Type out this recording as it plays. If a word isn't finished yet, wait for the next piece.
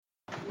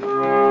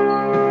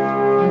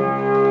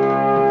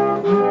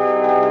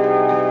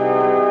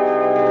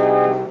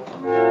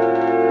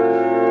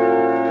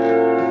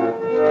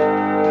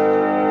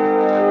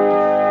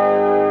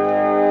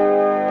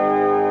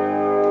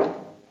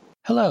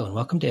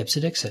welcome to Ipse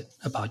Dixit,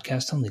 a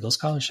podcast on legal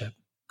scholarship.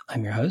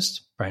 I'm your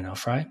host, Brian L.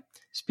 Fry,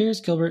 Spears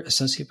Gilbert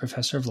Associate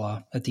Professor of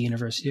Law at the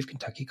University of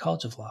Kentucky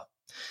College of Law.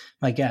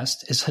 My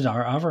guest is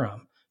Hadar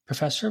Avaram,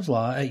 Professor of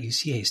Law at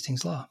UC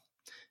Hastings Law.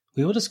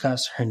 We will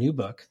discuss her new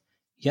book,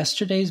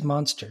 Yesterday's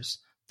Monsters,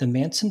 The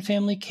Manson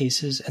Family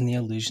Cases and the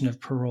Illusion of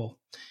Parole,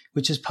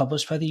 which is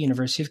published by the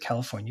University of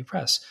California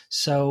Press.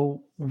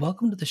 So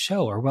welcome to the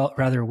show, or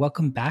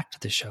welcome back to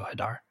the show,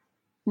 Hadar.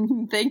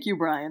 Thank you,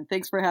 Brian.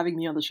 Thanks for having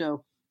me on the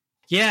show.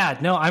 Yeah,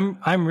 no,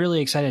 I'm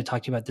really excited to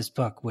talk to you about this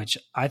book, which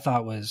I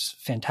thought was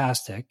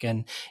fantastic.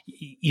 And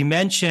you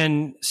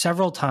mentioned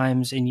several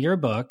times in your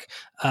book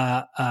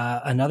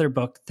another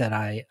book that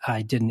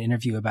I did an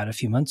interview about a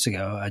few months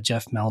ago,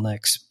 Jeff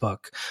Melnick's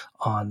book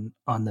on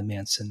the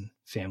Manson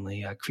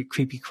family,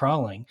 Creepy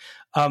Crawling.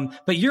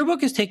 But your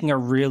book is taking a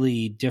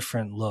really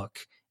different look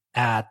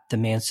at the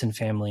Manson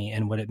family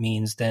and what it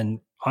means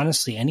than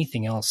honestly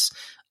anything else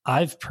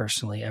I've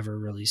personally ever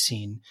really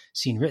seen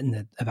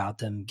written about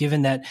them,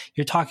 given that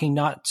you're talking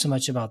not so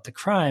much about the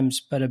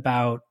crimes, but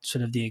about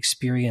sort of the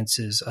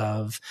experiences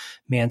of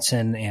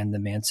Manson and the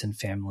Manson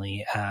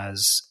family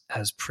as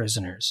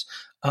prisoners.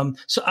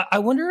 So I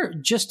wonder,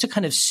 just to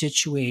kind of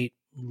situate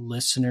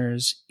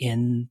listeners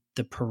in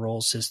the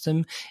parole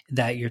system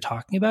that you're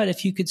talking about,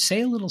 if you could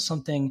say a little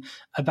something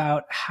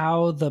about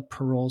how the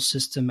parole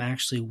system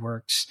actually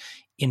works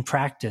in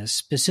practice,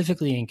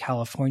 specifically in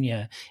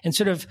California, and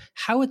sort of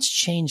how it's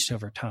changed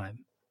over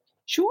time.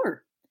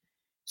 Sure.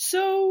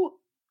 So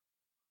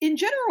in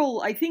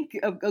general, I think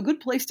a good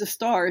place to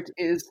start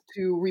is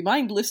to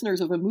remind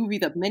listeners of a movie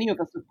that many of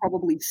us have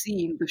probably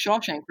seen, The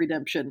Shawshank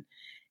Redemption.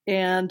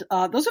 And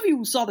those of you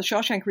who saw The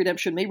Shawshank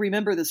Redemption may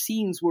remember the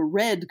scenes where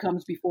Red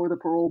comes before the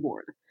parole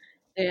board.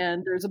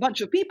 And there's a bunch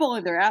of people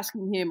and they're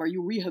asking him, are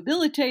you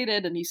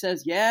rehabilitated? And he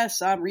says,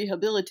 yes, I'm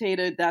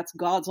rehabilitated. That's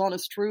God's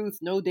honest truth.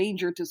 No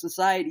danger to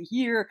society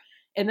here.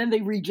 And then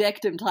they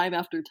reject him time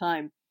after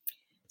time.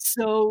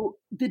 So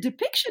the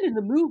depiction in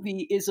the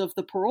movie is of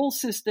the parole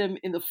system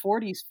in the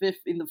 40s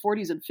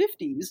and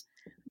 50s.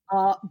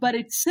 But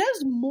it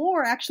says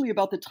more actually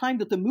about the time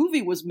that the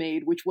movie was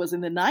made, which was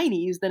in the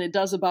 90s, than it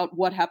does about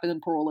what happened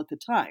in parole at the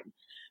time.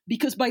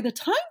 Because by the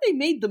time they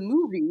made the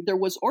movie, there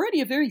was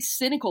already a very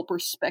cynical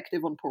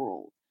perspective on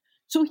parole.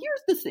 So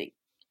here's the thing.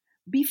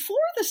 Before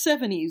the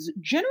 70s,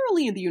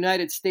 generally in the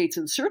United States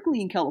and certainly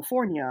in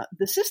California,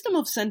 the system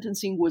of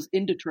sentencing was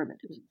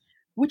indeterminate,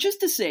 which is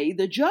to say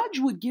the judge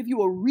would give you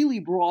a really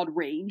broad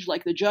range.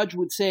 Like the judge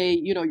would say,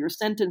 you know, your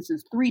sentence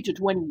is 3 to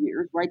 20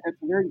 years, right? That's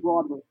a very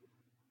broad range.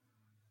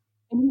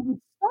 And you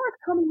would start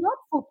coming up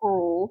for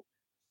parole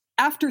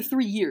after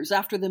 3 years,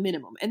 after the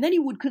minimum. And then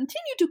you would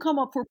continue to come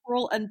up for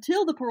parole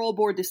until the parole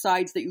board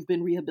decides that you've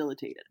been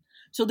rehabilitated.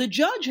 So the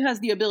judge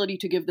has the ability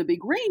to give the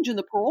big range, and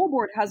the parole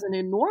board has an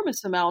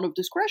enormous amount of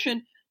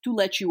discretion to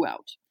let you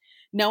out.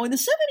 Now, in the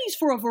 70s,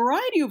 for a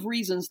variety of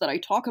reasons that I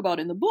talk about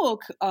in the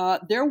book,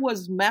 there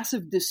was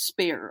massive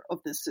despair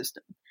of this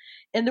system.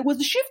 And there was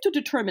a shift to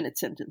determinate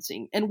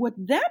sentencing. And what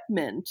that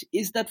meant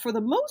is that for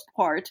the most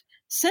part,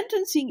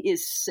 sentencing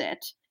is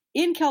set.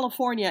 In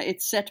California,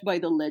 it's set by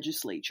the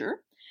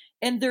legislature.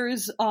 And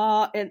there's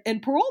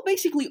and parole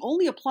basically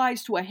only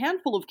applies to a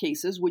handful of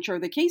cases, which are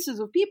the cases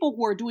of people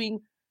who are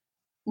doing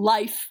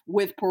life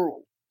with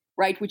parole,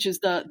 right? Which is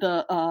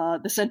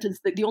the sentence,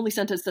 the only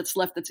sentence that's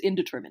left that's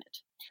indeterminate.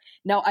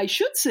 Now, I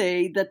should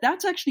say that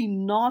that's actually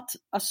not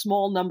a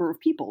small number of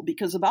people,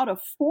 because about a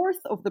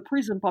fourth of the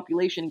prison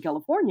population in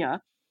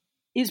California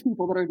is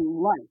people that are doing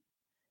life.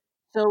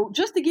 So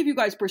just to give you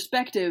guys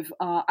perspective,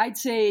 I'd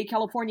say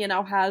California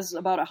now has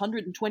about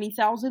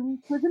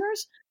 120,000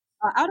 prisoners.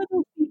 Out of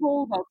those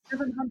people, about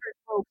 700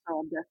 folks are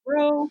on death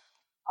row.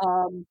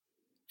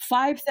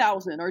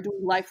 5,000 are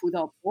doing life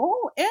without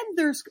parole, and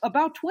there's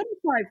about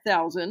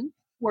 25,000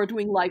 who are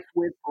doing life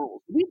with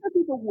parole. These are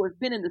people who have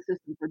been in the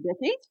system for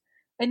decades,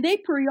 and they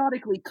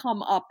periodically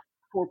come up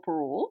for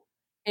parole,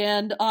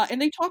 and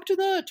they talk to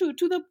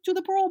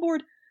the parole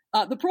board.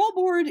 The parole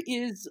board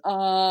is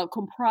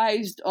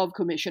comprised of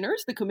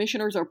commissioners. The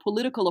commissioners are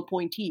political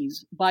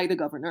appointees by the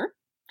governor.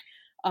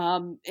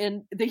 And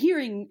the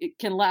hearing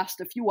can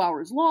last a few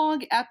hours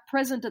long. At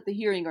present at the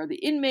hearing are the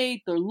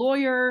inmate, the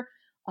lawyer,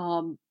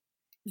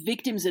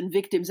 victims and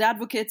victims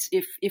advocates,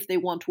 if they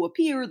want to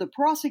appear, the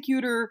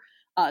prosecutor,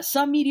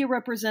 some media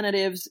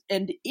representatives.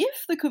 And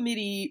if the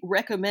committee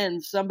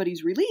recommends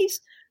somebody's release,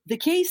 the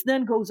case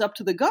then goes up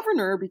to the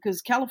governor,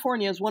 because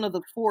California is one of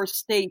the 4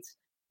 states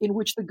in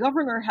which the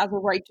governor has a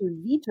right to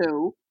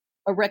veto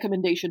a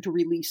recommendation to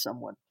release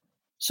someone.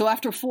 So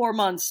after 4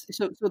 months,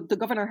 so the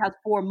governor has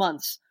 4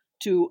 months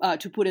to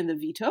put in the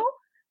veto,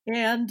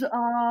 and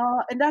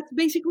that's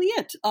basically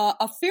it.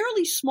 A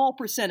fairly small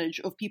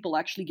percentage of people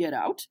actually get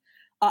out.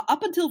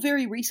 Up until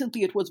very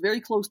recently, it was very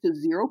close to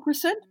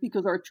 0%,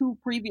 because our two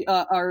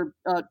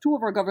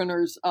of our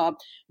governors,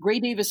 Gray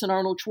Davis and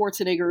Arnold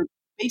Schwarzenegger,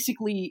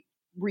 basically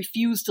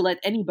refused to let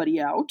anybody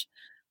out.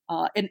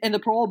 And the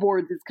parole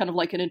board is kind of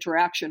like an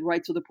interaction,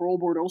 right? So the parole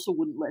board also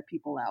wouldn't let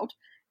people out.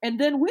 And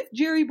then with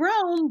Jerry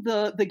Brown,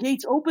 the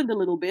gates opened a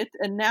little bit,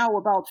 and now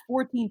about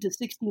 14 to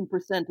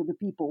 16% of the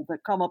people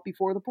that come up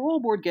before the parole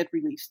board get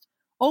released.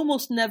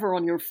 Almost never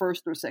on your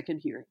first or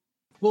second hearing.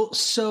 Well,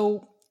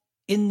 so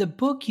in the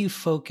book, you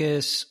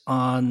focus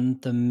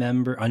on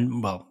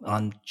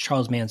on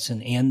Charles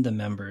Manson and the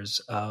members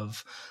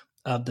of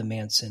the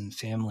Manson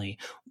family.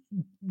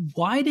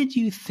 Why did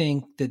you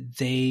think that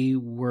they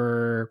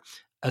were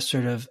a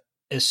sort of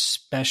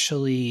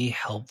especially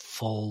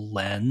helpful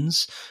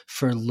lens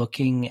for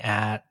looking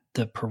at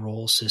the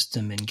parole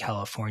system in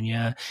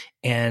California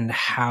and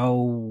how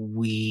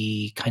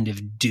we kind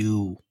of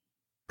do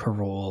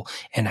parole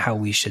and how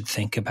we should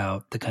think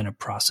about the kind of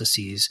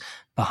processes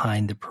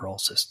behind the parole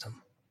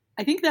system?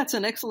 I think that's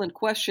an excellent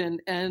question.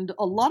 And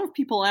a lot of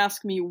people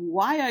ask me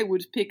why I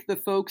would pick the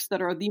folks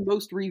that are the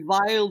most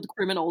reviled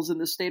criminals in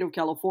the state of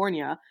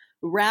California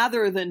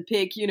rather than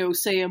pick,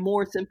 say a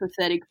more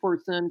sympathetic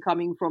person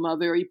coming from a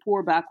very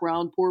poor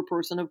background, poor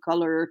person of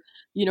color,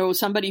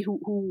 somebody who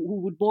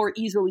would more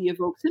easily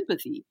evoke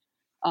sympathy.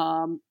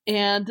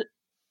 And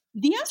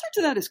the answer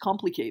to that is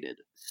complicated.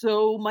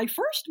 So my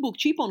first book,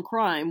 Cheap on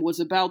Crime, was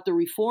about the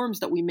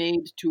reforms that we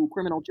made to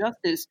criminal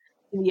justice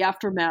in the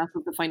aftermath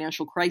of the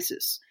financial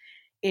crisis.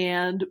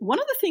 And one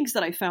of the things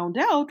that I found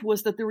out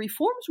was that the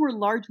reforms were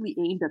largely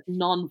aimed at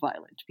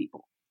nonviolent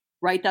people,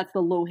 right? That's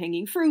the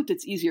low-hanging fruit.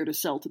 It's easier to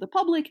sell to the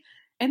public.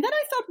 And then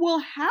I thought, well,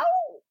 how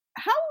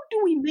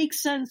do we make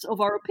sense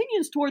of our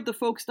opinions toward the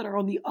folks that are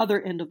on the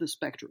other end of the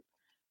spectrum?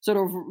 Sort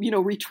of,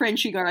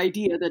 retrenching our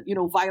idea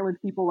that,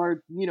 violent people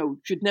are,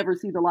 should never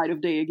see the light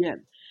of day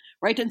again,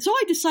 right? And so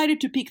I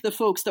decided to pick the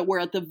folks that were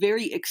at the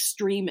very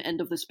extreme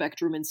end of the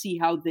spectrum and see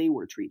how they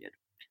were treated.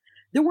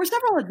 There were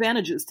several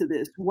advantages to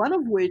this, one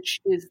of which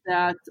is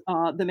that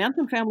the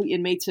Manson family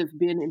inmates have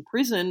been in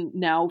prison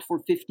now for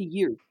 50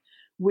 years,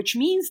 which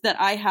means that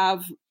I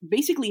have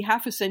basically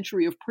half a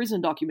century of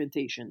prison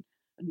documentation,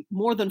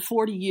 more than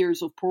 40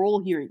 years of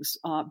parole hearings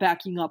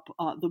backing up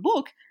the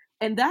book.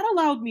 And that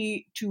allowed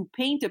me to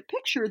paint a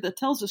picture that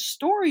tells a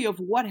story of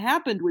what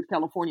happened with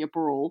California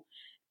parole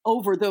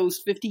over those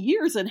 50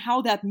 years and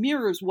how that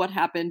mirrors what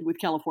happened with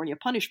California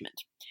punishment.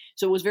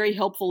 So it was very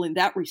helpful in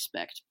that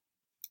respect.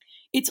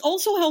 It's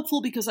also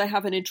helpful because I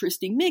have an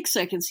interesting mix.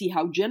 I can see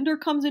how gender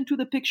comes into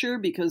the picture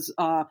because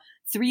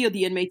 3 of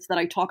the inmates that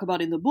I talk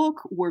about in the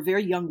book were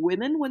very young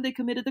women when they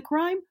committed the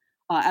crime,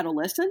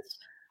 adolescents.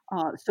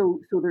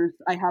 So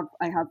I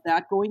have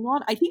that going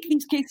on. I think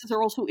these cases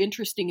are also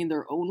interesting in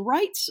their own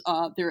rights.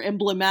 They're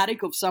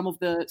emblematic of some of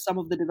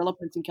the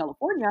developments in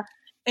California.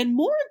 And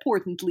more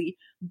importantly,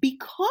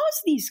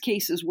 because these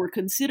cases were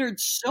considered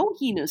so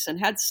heinous and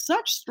had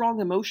such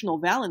strong emotional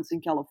valence in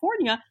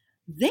California,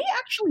 they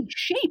actually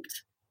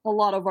shaped a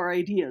lot of our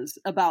ideas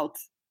about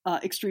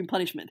extreme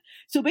punishment.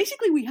 So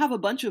basically, we have a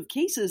bunch of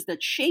cases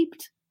that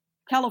shaped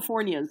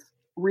California's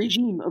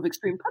regime of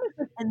extreme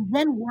punishment and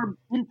then were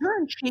in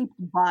turn shaped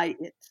by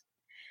it.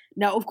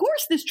 Now, of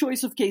course, this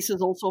choice of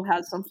cases also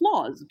has some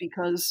flaws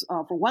because,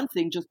 for one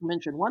thing, just to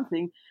mention one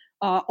thing,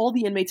 all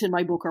the inmates in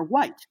my book are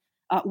white,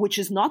 which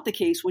is not the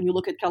case when you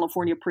look at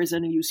California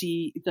prison and you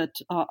see that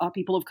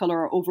people of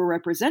color are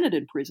overrepresented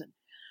in prison.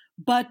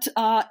 But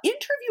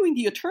interviewing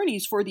the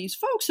attorneys for these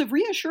folks have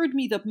reassured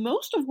me that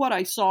most of what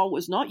I saw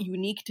was not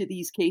unique to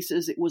these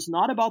cases. It was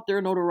not about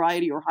their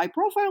notoriety or high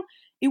profile.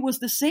 It was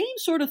the same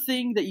sort of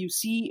thing that you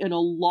see in a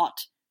lot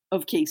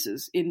of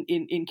cases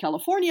in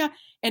California,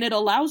 and it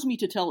allows me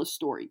to tell a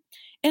story.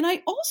 And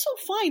I also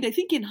find, I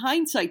think in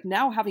hindsight,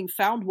 now having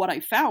found what I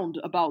found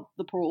about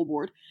the parole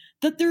board,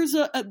 that there's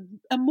a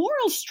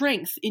moral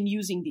strength in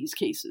using these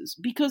cases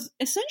because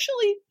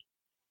essentially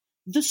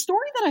the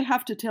story that I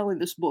have to tell in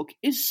this book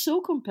is so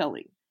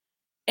compelling,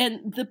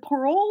 and the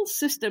parole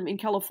system in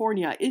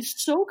California is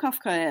so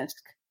Kafkaesque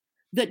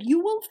that you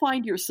will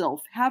find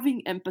yourself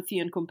having empathy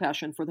and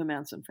compassion for the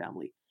Manson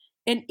family.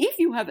 And if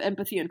you have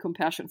empathy and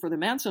compassion for the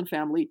Manson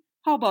family,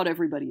 how about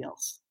everybody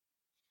else?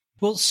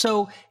 Well,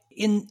 so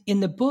in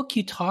the book,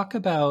 you talk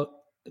about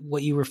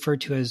what you refer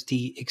to as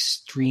the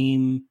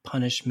extreme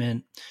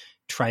punishment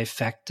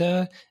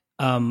trifecta,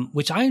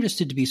 which I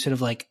understood to be sort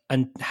of like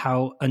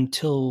how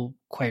until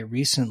quite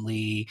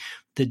recently,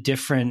 the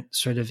different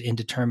sort of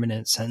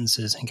indeterminate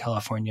sentences in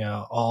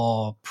California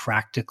all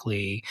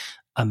practically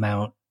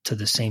amount to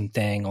the same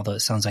thing, although it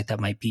sounds like that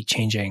might be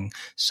changing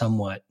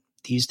somewhat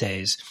these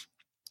days.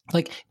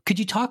 Like, could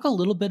you talk a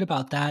little bit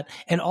about that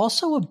and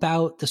also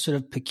about the sort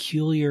of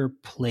peculiar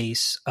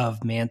place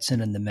of Manson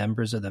and the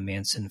members of the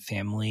Manson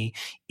family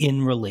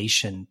in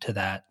relation to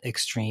that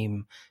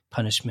extreme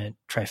punishment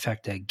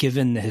trifecta,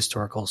 given the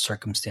historical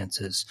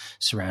circumstances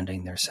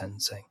surrounding their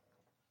sentencing?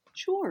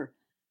 Sure.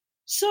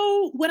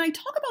 So when I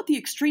talk about the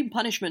extreme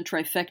punishment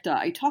trifecta,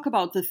 I talk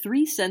about the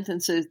 3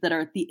 sentences that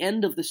are at the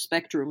end of the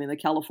spectrum in the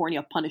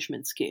California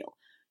punishment scale.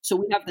 So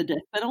we have the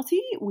death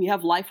penalty, we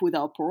have life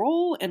without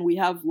parole, and we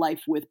have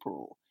life with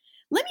parole.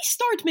 Let me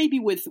start maybe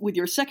with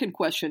your second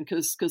question,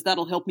 because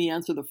that'll help me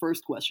answer the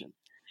first question.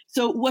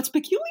 So what's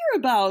peculiar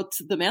about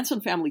the Manson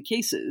family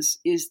cases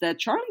is that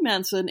Charlie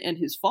Manson and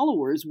his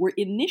followers were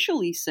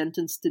initially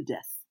sentenced to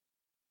death.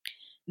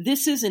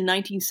 This is in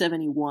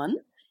 1971.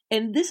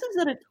 And this is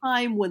at a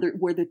time where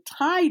the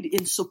tide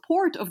in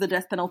support of the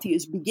death penalty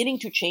is beginning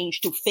to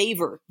change to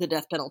favor the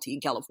death penalty in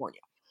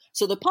California.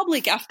 So the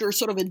public, after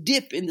sort of a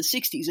dip in the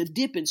 60s, a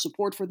dip in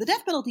support for the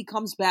death penalty,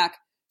 comes back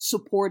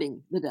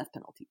supporting the death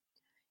penalty.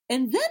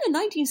 And then in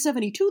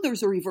 1972,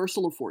 there's a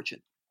reversal of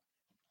fortune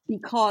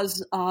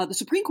because the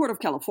Supreme Court of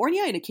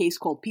California, in a case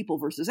called People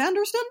versus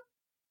Anderson,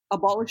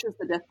 abolishes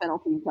the death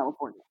penalty in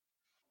California.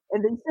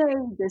 And they say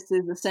this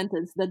is a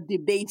sentence that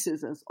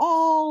debases us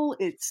all.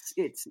 It's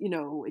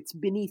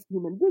beneath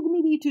human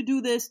dignity to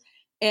do this.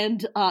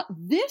 And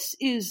this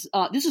is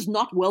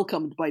not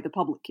welcomed by the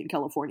public in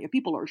California.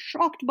 People are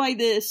shocked by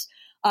this.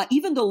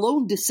 Even the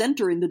lone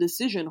dissenter in the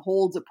decision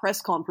holds a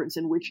press conference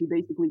in which he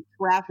basically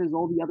trashes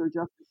all the other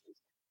justices,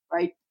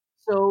 right?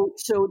 So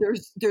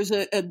there's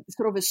a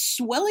sort of a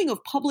swelling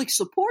of public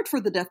support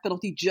for the death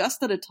penalty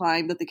just at a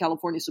time that the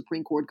California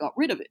Supreme Court got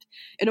rid of it.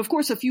 And of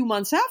course, a few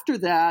months after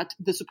that,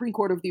 the Supreme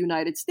Court of the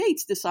United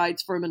States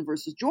decides Furman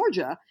versus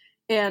Georgia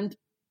and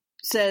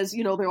says,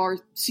 there are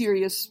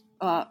serious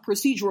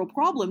procedural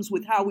problems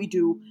with how we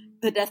do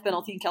the death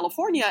penalty in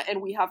California,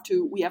 and we have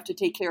to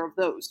take care of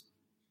those.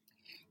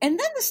 And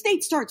then the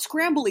state starts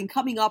scrambling,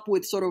 coming up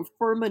with sort of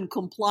Furman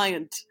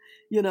compliant,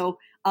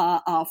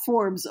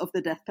 forms of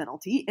the death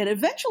penalty. And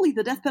eventually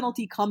the death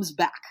penalty comes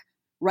back,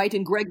 right?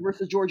 In Gregg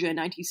versus Georgia in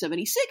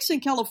 1976,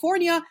 and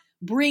California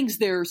brings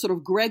their sort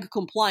of Gregg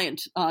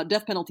compliant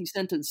death penalty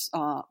sentence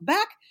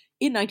back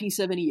in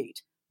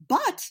 1978.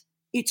 But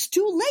it's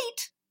too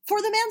late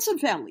for the Manson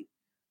family.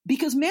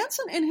 Because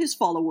Manson and his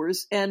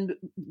followers, and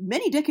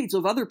many decades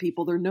of other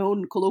people, they're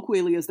known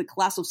colloquially as the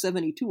class of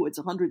 72, it's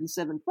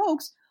 107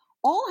 folks,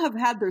 all have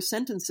had their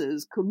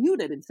sentences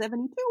commuted in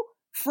 72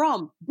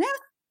 from death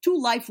to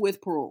life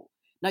with parole.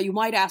 Now, you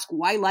might ask,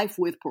 why life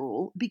with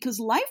parole? Because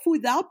life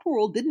without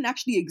parole didn't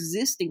actually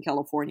exist in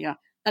California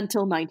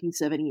until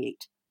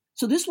 1978.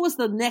 So this was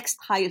the next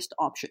highest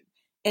option.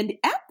 And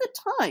at the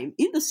time,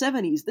 in the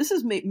 70s, this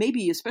is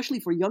maybe, especially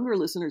for younger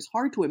listeners,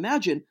 hard to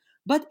imagine,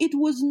 but it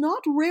was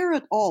not rare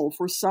at all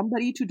for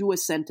somebody to do a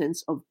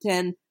sentence of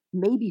 10,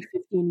 maybe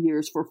 15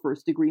 years for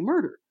first-degree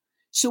murder.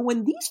 So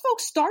when these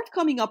folks start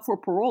coming up for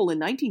parole in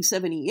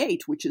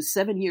 1978, which is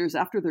 7 years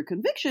after their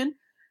conviction,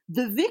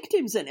 the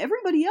victims and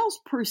everybody else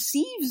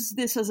perceives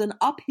this as an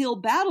uphill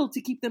battle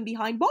to keep them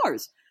behind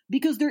bars,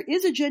 because there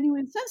is a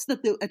genuine sense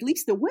that at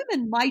least the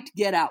women might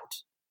get out,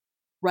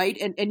 right?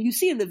 And you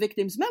see in the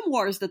victims'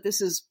 memoirs that this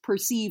is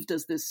perceived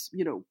as this,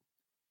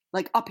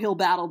 like uphill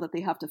battle that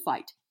they have to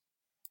fight.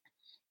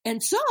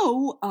 And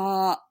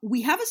so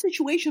we have a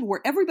situation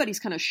where everybody's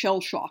kind of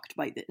shell-shocked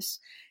by this.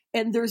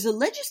 And there's a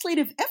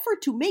legislative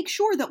effort to make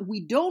sure that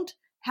we don't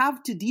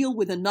have to deal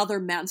with another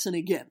Manson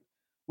again,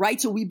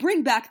 right? So we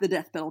bring back the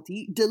death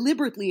penalty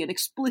deliberately and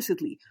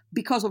explicitly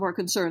because of our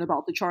concern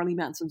about the Charlie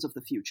Mansons of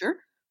the future,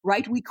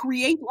 right? We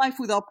create life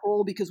without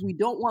parole because we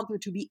don't want there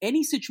to be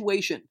any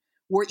situation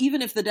where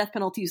even if the death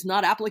penalty is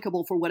not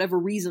applicable for whatever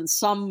reason,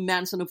 some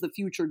Manson of the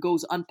future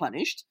goes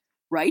unpunished,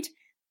 right?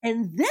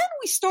 And then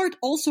we start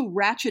also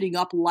ratcheting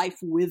up life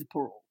with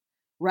parole,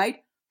 right?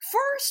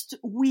 First,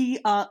 we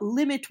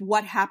limit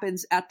what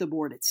happens at the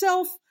board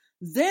itself.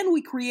 Then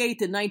we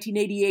create in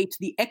 1988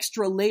 the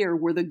extra layer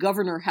where the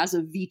governor has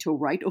a veto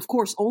right, of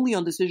course, only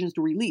on decisions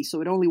to release,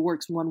 so it only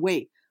works one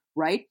way,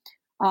 right?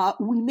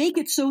 We make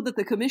it so that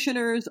the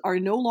commissioners are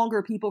no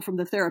longer people from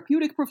the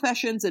therapeutic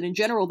professions, and in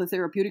general, the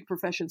therapeutic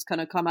professions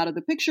kind of come out of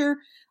the picture.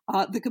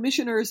 The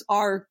commissioners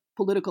are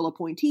political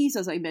appointees,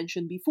 as I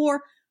mentioned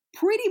before.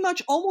 Pretty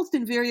much almost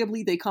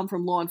invariably, they come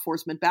from law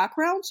enforcement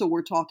backgrounds. So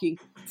we're talking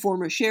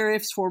former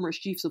sheriffs, former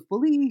chiefs of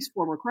police,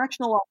 former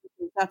correctional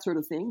officers, that sort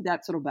of thing,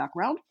 that sort of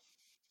background.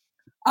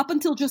 Up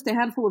until just a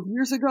handful of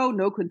years ago,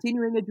 no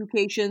continuing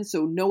education.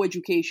 So no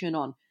education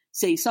on,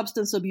 say,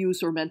 substance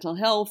abuse or mental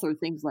health or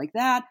things like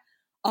that.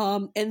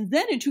 And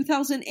then in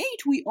 2008,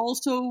 we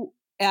also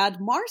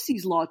add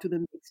Marsy's law to the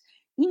mix,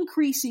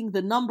 increasing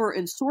the number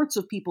and sorts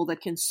of people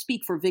that can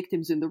speak for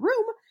victims in the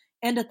room.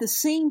 And at the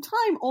same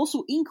time,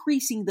 also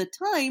increasing the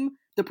time,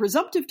 the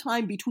presumptive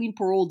time between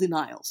parole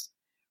denials,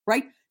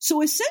 right?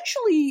 So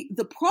essentially,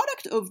 the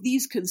product of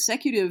these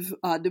consecutive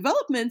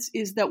developments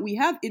is that we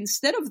have,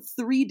 instead of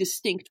 3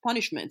 distinct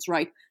punishments,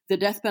 right? The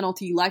death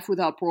penalty, life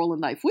without parole,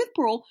 and life with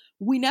parole,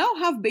 we now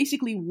have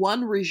basically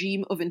one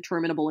regime of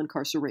interminable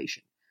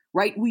incarceration,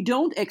 right? We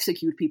don't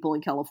execute people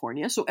in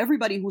California. So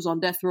everybody who's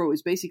on death row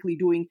is basically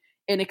doing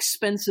an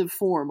expensive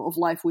form of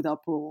life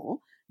without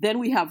parole. Then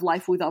we have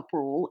life without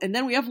parole, and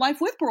then we have life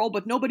with parole,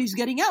 but nobody's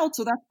getting out,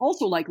 so that's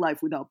also like life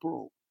without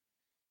parole.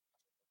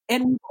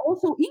 And we've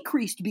also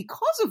increased,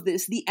 because of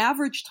this, the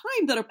average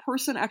time that a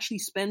person actually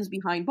spends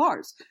behind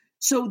bars.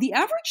 So the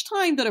average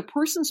time that a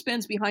person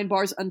spends behind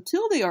bars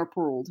until they are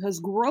paroled has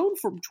grown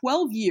from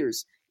 12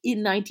 years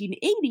in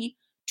 1980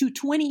 to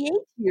 28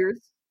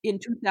 years in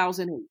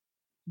 2008.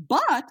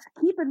 But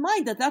keep in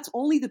mind that that's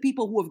only the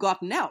people who have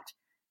gotten out.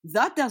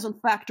 That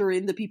doesn't factor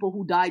in the people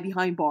who die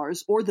behind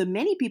bars or the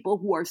many people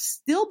who are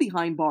still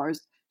behind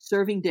bars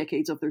serving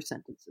decades of their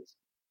sentences.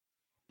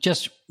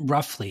 just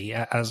roughly,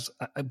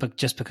 but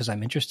just because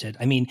I'm interested,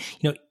 I mean,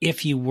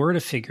 if you were to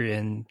figure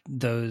in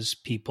those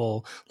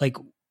people, like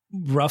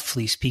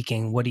roughly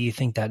speaking, what do you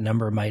think that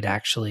number might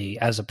actually,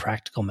 as a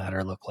practical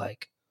matter, look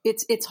like?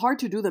 It's hard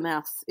to do the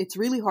math. It's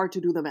really hard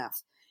to do the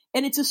math.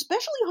 And it's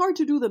especially hard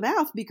to do the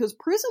math because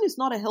prison is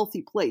not a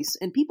healthy place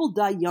and people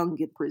die young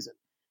in prison.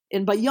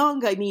 And by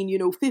young, I mean,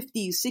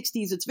 50s,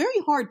 60s. It's very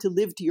hard to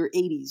live to your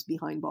 80s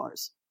behind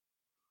bars.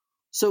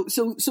 So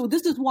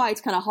this is why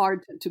it's kind of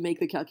hard to make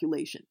the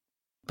calculation.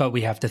 But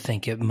we have to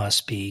think it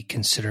must be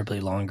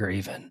considerably longer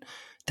even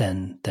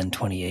than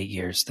 28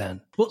 years then.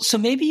 Well, so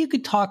maybe you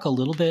could talk a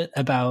little bit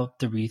about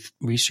the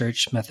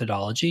research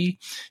methodology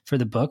for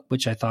the book,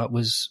 which I thought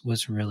was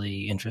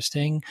really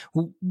interesting.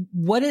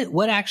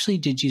 What actually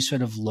did you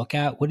sort of look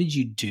at? What did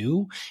you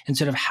do? And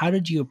sort of how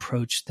did you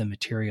approach the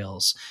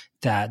materials,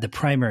 the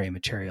primary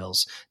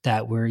materials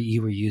that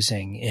you were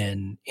using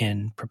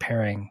in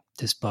preparing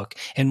this book?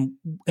 And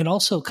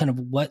also kind of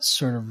what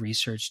sort of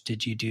research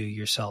did you do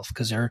yourself?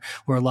 Because there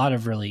were a lot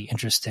of really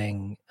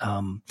interesting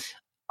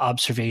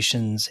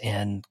observations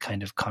and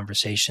kind of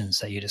conversations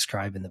that you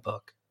describe in the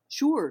book.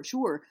 Sure.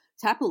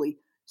 Happily.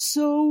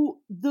 So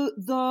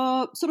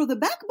the sort of the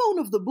backbone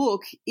of the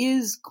book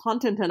is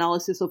content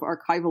analysis of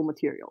archival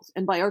materials.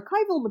 And by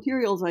archival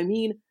materials, I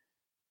mean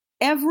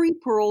every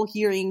parole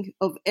hearing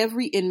of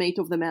every inmate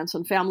of the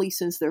Manson family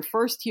since their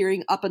first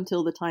hearing up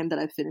until the time that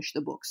I finished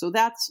the book. So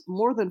that's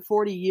more than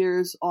 40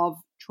 years of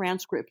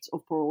transcripts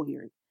of parole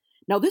hearing.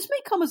 Now, this may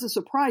come as a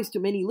surprise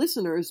to many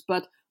listeners,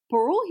 but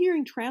parole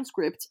hearing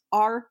transcripts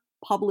are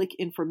public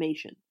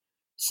information.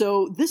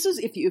 So this is,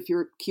 if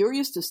you're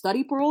curious to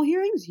study parole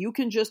hearings, you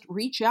can just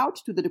reach out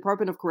to the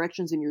Department of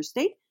Corrections in your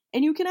state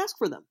and you can ask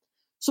for them.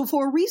 So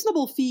for a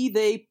reasonable fee,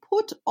 they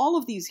put all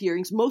of these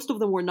hearings, most of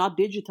them were not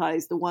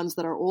digitized, the ones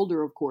that are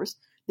older, of course.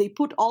 They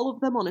put all of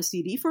them on a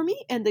CD for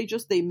me and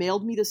they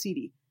mailed me the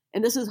CD.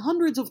 And this is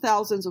hundreds of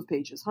thousands of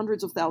pages,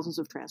 hundreds of thousands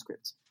of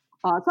transcripts.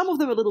 Some of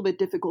them are a little bit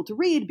difficult to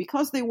read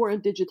because they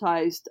weren't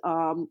digitized.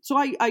 So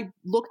I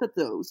looked at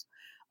those.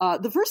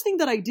 The first thing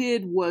that I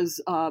did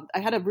was I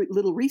had a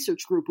little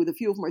research group with a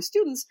few of my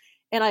students,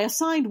 and I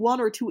assigned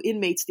 1 or 2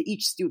 inmates to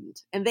each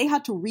student. And they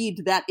had to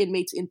read that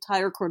inmate's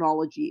entire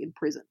chronology in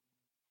prison.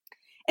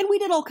 And we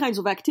did all kinds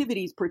of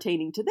activities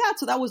pertaining to that.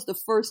 So that was the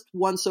first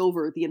once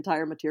over the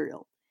entire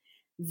material.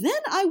 Then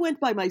I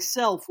went by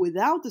myself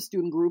without the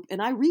student group,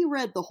 and I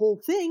reread the whole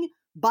thing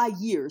by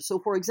year. So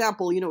for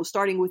example,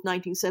 starting with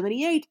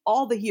 1978,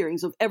 all the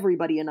hearings of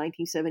everybody in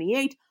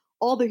 1978,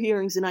 all the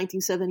hearings in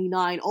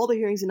 1979, all the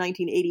hearings in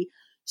 1980.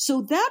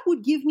 So that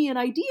would give me an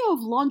idea of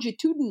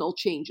longitudinal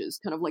changes,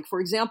 kind of like, for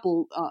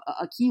example,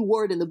 a key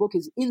word in the book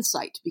is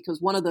insight,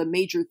 because one of the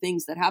major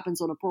things that happens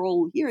on a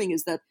parole hearing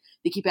is that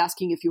they keep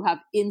asking if you have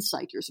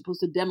insight. You're supposed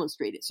to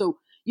demonstrate it. So,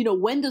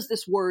 when does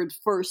this word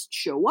first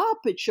show up?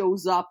 It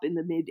shows up in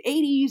the mid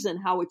 80s and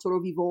how it sort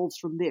of evolves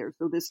from there.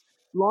 So this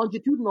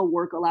longitudinal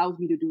work allows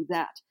me to do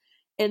that.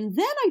 And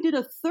then I did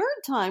a third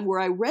time where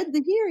I read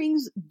the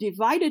hearings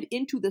divided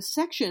into the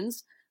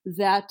sections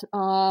that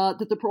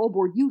the parole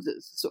board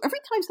uses. So every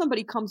time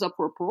somebody comes up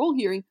for a parole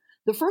hearing,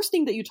 the first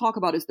thing that you talk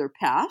about is their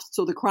past,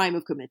 so the crime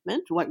of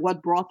commitment,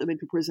 what brought them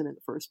into prison in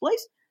the first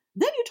place.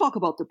 Then you talk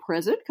about the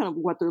present, kind of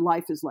what their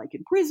life is like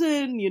in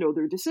prison,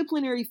 their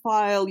disciplinary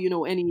file,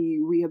 any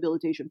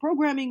rehabilitation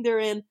programming they're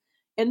in.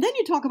 And then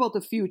you talk about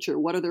the future.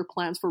 What are their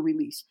plans for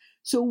release?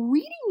 So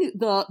reading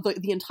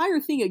the entire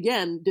thing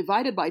again,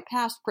 divided by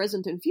past,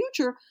 present, and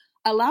future,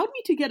 allowed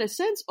me to get a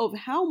sense of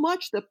how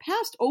much the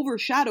past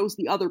overshadows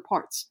the other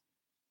parts.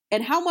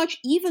 And how much,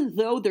 even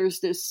though there's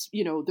this,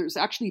 there's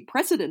actually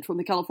precedent from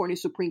the California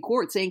Supreme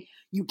Court saying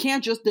you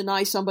can't just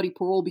deny somebody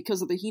parole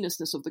because of the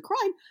heinousness of the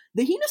crime.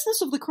 The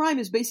heinousness of the crime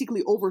is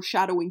basically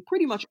overshadowing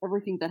pretty much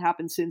everything that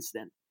happened since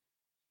then,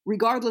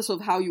 regardless of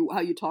how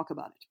you talk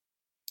about it.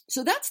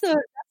 So that's the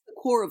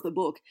core of the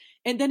book.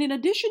 And then in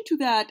addition to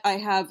that, I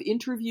have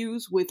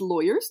interviews with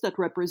lawyers that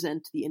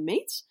represent the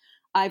inmates.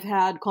 I've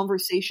had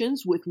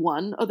conversations with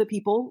one of the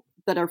people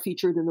that are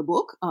featured in the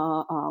book,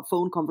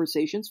 phone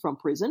conversations from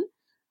prison.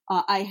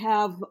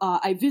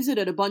 I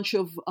visited a bunch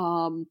of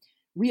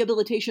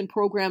rehabilitation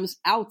programs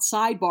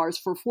outside bars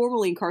for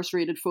formerly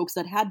incarcerated folks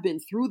that had been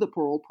through the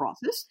parole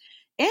process,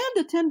 and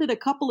attended a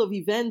couple of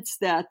events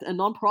that a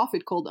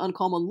nonprofit called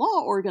Uncommon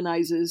Law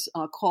organizes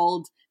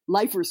called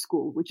Lifer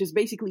School, which is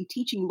basically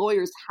teaching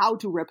lawyers how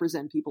to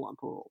represent people on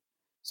parole.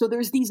 So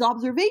there's these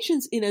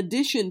observations in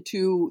addition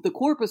to the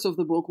corpus of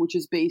the book, which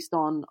is based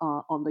on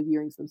the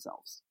hearings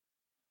themselves.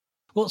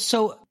 Well,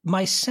 so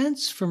my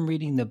sense from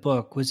reading the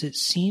book was it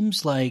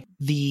seems like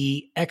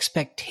the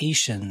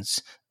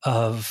expectations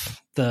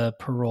of the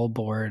parole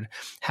board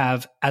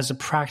have, as a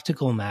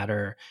practical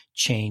matter,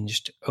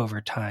 changed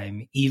over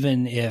time,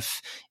 even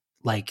if,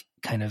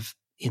 kind of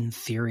in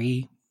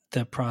theory,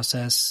 the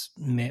process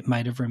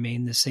might have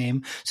remained the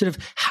same. Sort of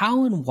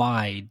how and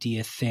why do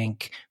you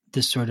think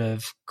the sort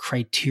of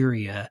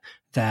criteria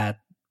that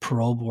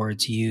parole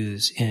boards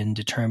use in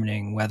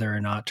determining whether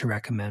or not to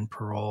recommend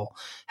parole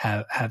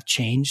have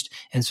changed,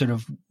 and sort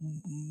of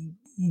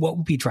what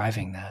would be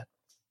driving that?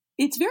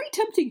 It's very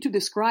tempting to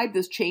describe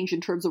this change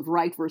in terms of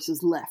right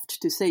versus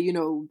left, to say,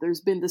 there's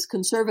been this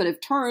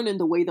conservative turn in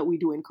the way that we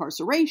do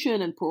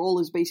incarceration, and parole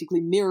is basically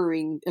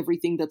mirroring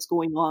everything that's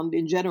going on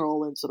in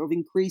general and sort of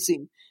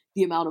increasing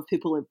the amount of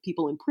people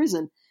in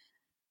prison.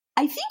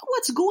 I think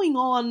what's going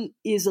on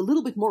is a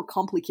little bit more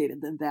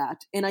complicated than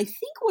that. And I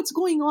think what's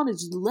going on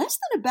is less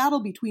than a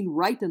battle between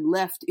right and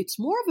left. It's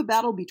more of a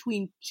battle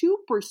between two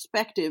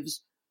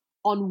perspectives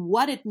on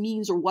what it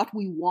means or what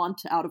we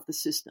want out of the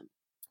system.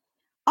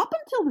 Up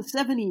until the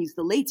 70s,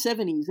 the late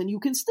 70s, and you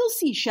can still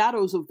see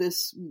shadows of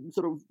this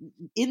sort of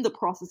in the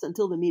process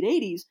until the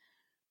mid-80s,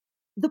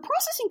 the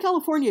process in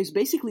California is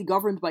basically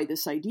governed by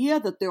this idea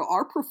that there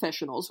are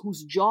professionals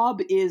whose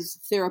job is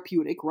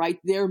therapeutic, right?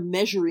 They're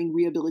measuring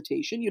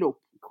rehabilitation,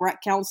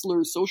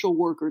 counselors, social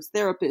workers,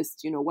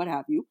 therapists, what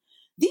have you.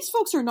 These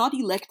folks are not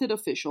elected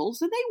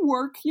officials, and they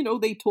work,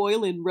 they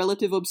toil in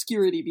relative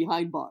obscurity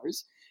behind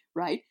bars,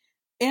 right?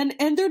 And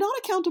they're not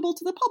accountable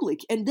to the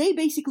public. And they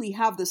basically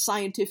have the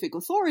scientific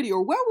authority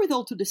or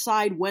wherewithal to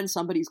decide when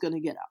somebody's going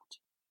to get out.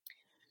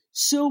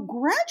 So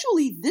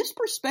gradually, this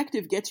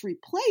perspective gets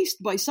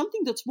replaced by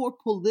something that's more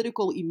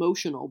political,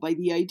 emotional, by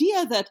the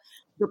idea that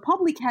the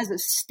public has a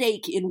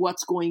stake in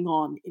what's going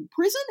on in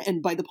prison.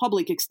 And by the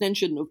public,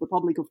 extension of the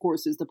public, of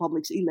course, is the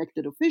public's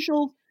elected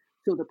officials.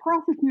 So the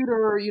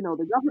prosecutor,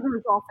 the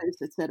governor's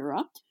office,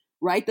 etc.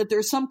 Right? That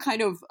there's some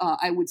kind of,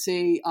 I would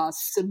say,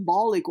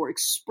 symbolic or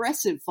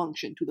expressive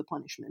function to the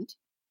punishment,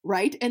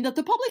 right? And that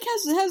the public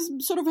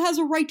has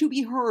a right to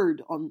be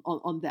heard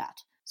on that.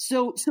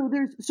 So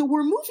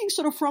we're moving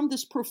sort of from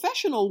this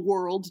professional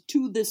world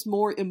to this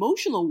more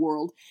emotional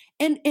world.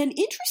 And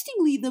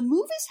interestingly, the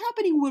move is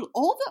happening when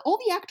all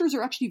the actors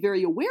are actually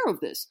very aware of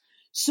this.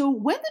 So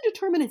when the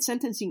Determinate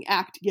Sentencing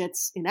Act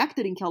gets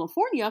enacted in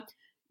California,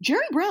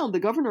 Jerry Brown, the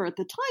governor at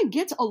the time,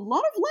 gets a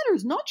lot of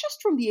letters, not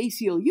just from the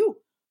ACLU,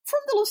 from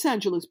the Los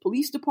Angeles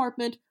Police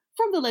Department,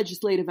 from the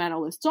Legislative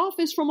Analyst's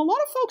Office, from a lot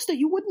of folks that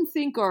you wouldn't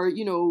think are,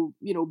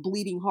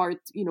 bleeding heart,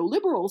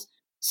 liberals,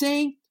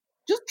 saying,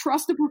 just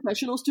trust the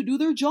professionals to do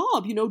their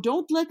job.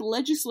 Don't let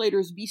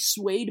legislators be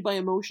swayed by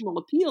emotional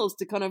appeals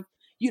to kind of,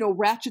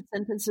 ratchet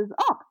sentences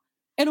up.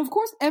 And of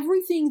course,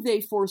 everything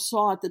they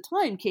foresaw at the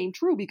time came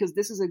true because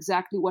this is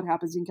exactly what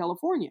happens in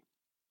California.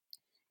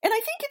 And I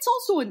think it's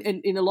also,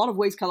 in a lot of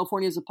ways,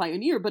 California is a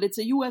pioneer, but it's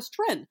a U.S.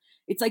 trend.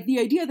 It's like the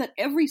idea that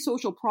every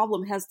social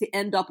problem has to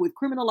end up with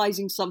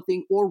criminalizing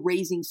something or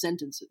raising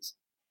sentences.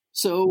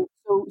 So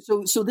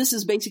this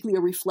is basically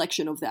a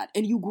reflection of that.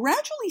 And you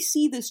gradually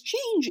see this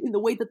change in the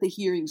way that the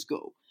hearings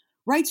go,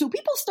 right? So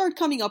people start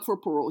coming up for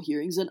parole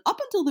hearings, and up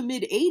until the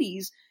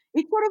mid-'80s,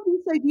 it's sort of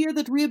this idea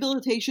that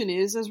rehabilitation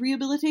is as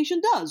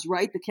rehabilitation does,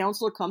 right? The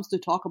counselor comes to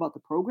talk about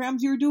the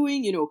programs you're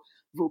doing,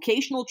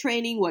 vocational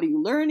training. What are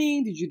you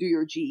learning? Did you do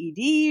your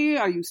GED?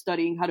 Are you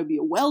studying how to be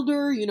a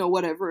welder?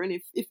 Whatever. And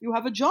if you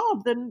have a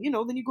job, then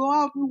you go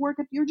out and work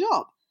at your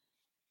job.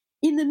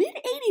 In the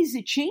mid-'80s,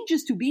 it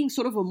changes to being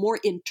sort of a more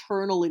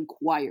internal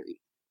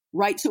inquiry,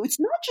 right? So it's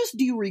not just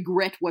do you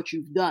regret what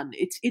you've done.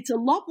 It's a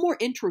lot more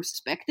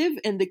introspective.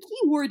 And the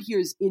key word here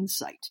is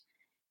insight.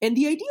 And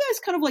the idea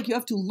is kind of like you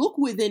have to look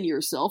within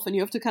yourself and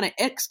you have to kind of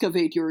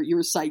excavate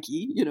your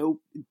psyche,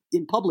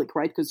 in public,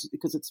 right?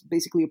 Because it's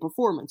basically a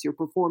performance. You're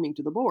performing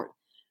to the board,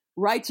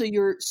 right? So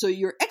you're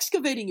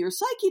excavating your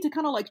psyche to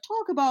kind of like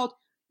talk about,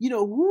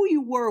 who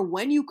you were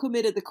when you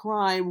committed the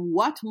crime,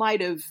 what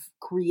might have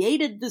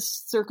created the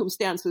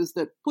circumstances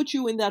that put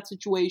you in that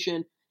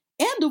situation,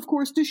 and of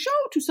course to show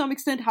to some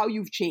extent how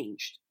you've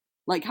changed,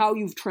 like how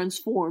you've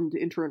transformed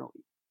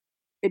internally.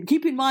 And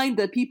keep in mind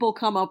that people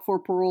come up for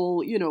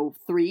parole,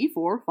 3,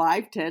 4,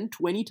 5, 10,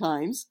 20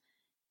 times.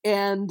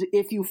 And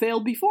if you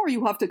failed before,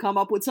 you have to come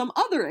up with some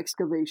other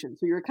excavation.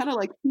 So you're kind of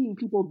like seeing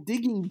people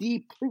digging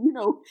deep,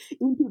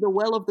 into the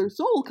well of their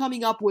soul,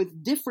 coming up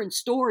with different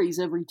stories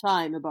every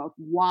time about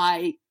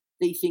why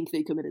they think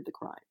they committed the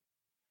crime.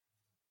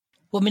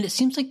 Well, I mean, it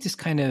seems like this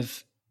kind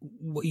of,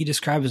 what you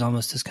describe is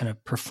almost this kind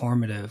of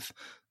performative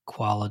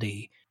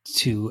quality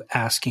to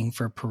asking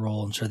for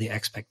parole, and sort of the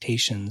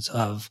expectations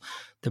of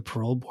the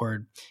parole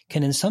board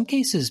can in some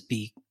cases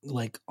be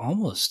like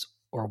almost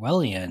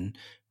Orwellian,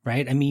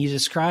 right? I mean, you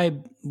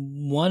describe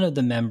one of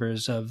the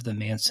members of the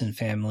Manson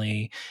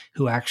family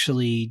who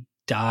actually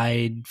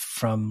died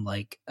from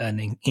like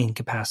an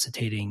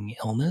incapacitating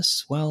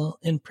illness while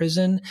in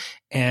prison,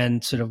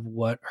 and sort of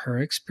what her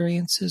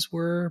experiences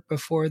were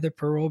before the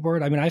parole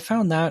board. I mean, I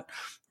found that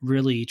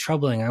really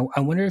troubling. I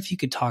wonder if you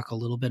could talk a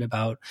little bit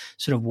about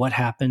sort of what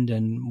happened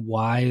and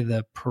why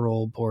the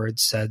parole board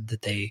said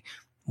that they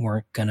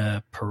weren't going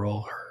to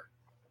parole her.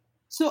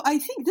 So I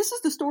think this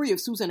is the story of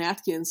Susan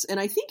Atkins. And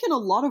I think in a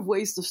lot of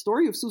ways, the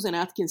story of Susan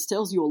Atkins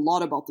tells you a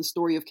lot about the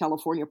story of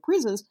California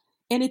prisons.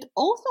 And it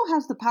also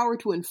has the power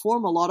to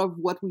inform a lot of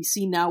what we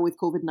see now with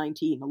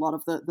COVID-19, a lot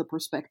of the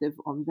perspective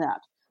on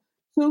that.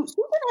 So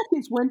Susan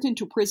Atkins went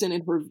into prison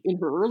in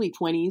her early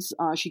 20s.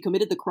 She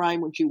committed the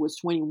crime when she was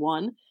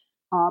 21.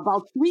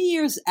 About 3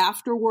 years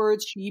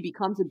afterwards, she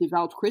becomes a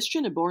devout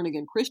Christian, a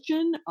born-again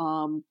Christian.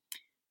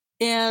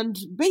 And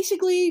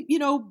basically,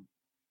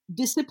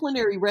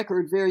 disciplinary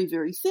record very,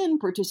 very thin,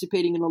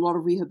 participating in a lot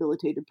of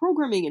rehabilitative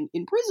programming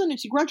in prison, and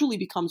she gradually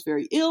becomes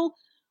very ill.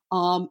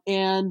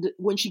 And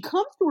when she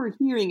comes to her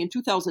hearing in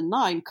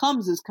 2009,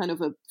 comes is kind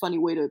of a funny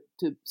way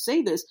to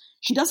say this,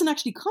 she doesn't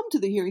actually come to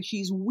the hearing.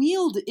 She's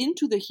wheeled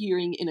into the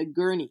hearing in a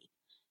gurney.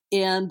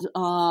 And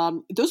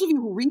those of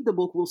you who read the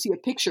book will see a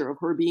picture of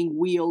her being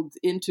wheeled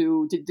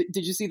into.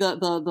 Did you see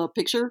the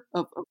picture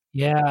of?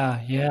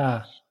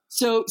 Yeah.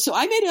 So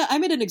I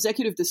made an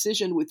executive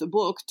decision with the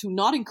book to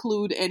not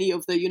include any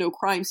of the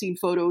crime scene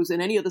photos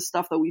and any of the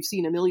stuff that we've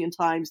seen a million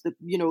times.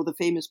 The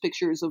famous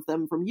pictures of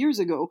them from years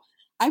ago.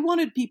 I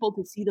wanted people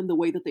to see them the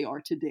way that they are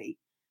today.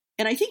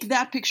 And I think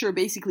that picture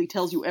basically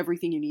tells you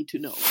everything you need to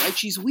know, right?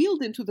 She's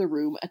wheeled into the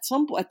room. At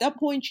that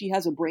point, she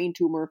has a brain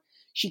tumor.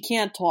 She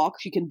can't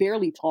talk. She can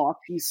barely talk.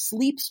 She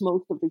sleeps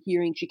most of the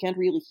hearing. She can't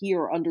really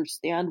hear or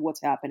understand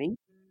what's happening,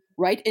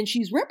 right? And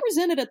she's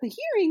represented at the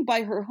hearing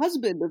by her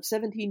husband of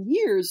 17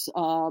 years,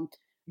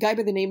 guy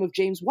by the name of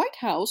James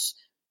Whitehouse,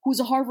 who's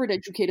a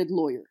Harvard-educated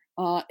lawyer.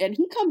 And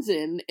he comes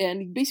in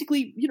and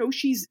basically,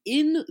 she's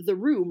in the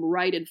room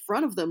right in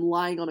front of them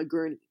lying on a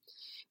gurney.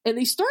 And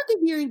they start the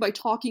hearing by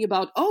talking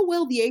about,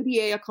 the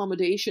ADA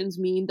accommodations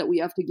mean that we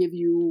have to give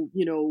you,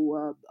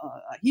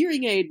 a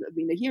hearing aid. I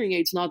mean, the hearing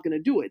aid's not going to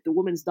do it. The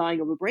woman's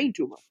dying of a brain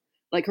tumor.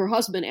 Like her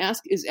husband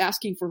is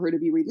asking for her to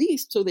be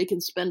released so they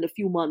can spend the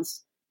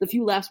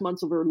few last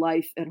months of her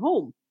life at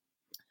home.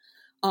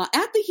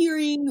 At the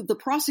hearing, the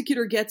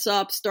prosecutor gets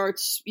up,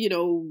 starts,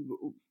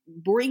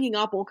 bringing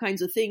up all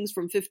kinds of things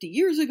from 50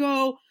 years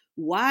ago.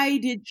 Why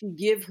did she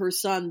give her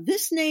son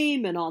this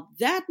name and not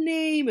that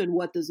name? And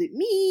what does it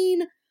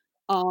mean?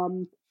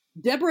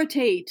 Deborah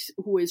Tate,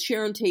 who is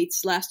Sharon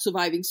Tate's last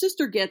surviving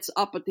sister, gets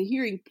up at the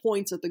hearing,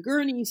 points at the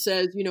gurney,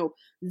 says,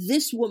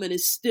 this woman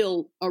is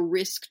still a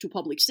risk to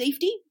public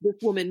safety. This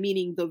woman,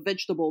 meaning the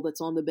vegetable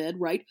that's on the bed,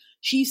 right?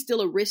 She's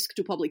still a risk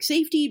to public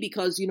safety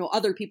because,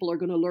 other people are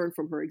going to learn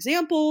from her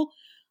example.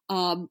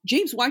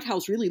 James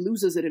Whitehouse really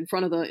loses it in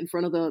front of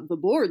the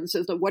board and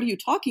says, what are you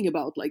talking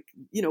about? Like,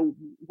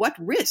 what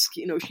risk?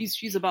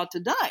 She's about to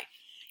die.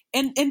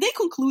 And they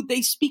conclude,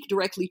 they speak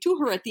directly to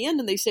her at the end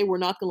and they say, we're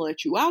not going to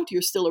let you out.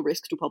 You're still a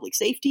risk to public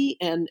safety.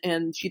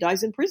 And she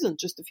dies in prison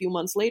just a few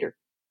months later.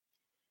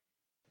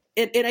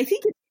 And I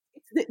think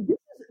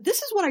this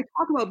is what I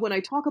talk about when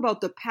I talk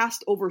about the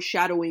past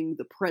overshadowing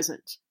the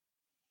present.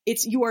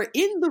 It's you are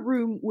in the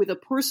room with a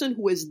person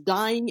who is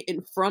dying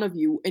in front of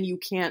you and you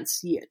can't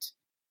see it.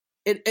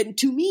 And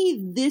to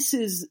me, this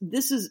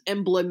is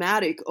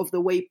emblematic of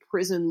the way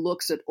prison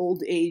looks at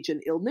old age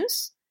and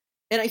illness.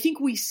 And I think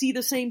we see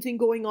the same thing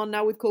going on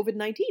now with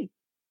COVID-19.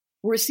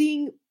 We're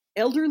seeing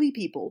elderly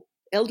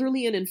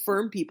and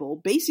infirm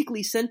people,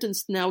 basically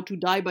sentenced now to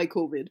die by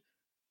COVID,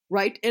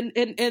 right?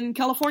 And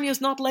California is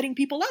not letting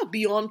people out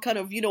beyond kind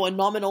of, a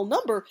nominal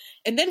number.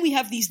 And then we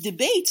have these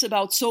debates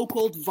about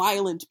so-called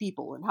violent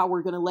people and how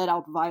we're going to let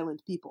out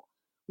violent people.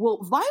 Well,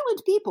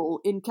 violent people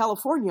in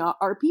California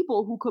are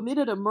people who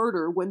committed a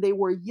murder when they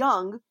were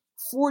young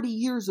 40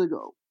 years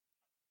ago.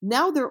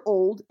 Now they're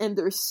old and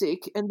they're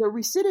sick and their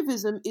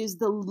recidivism is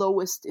the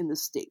lowest in the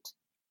state,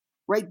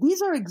 right?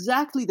 These are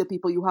exactly the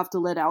people you have to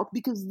let out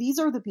because these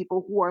are the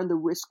people who are in the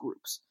risk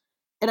groups.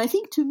 And I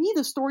think to me,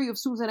 the story of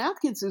Susan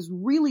Atkins is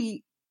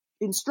really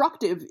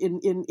instructive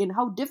in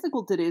how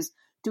difficult it is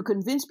to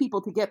convince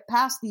people to get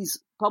past these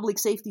public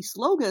safety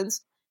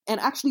slogans and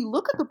actually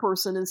look at the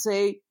person and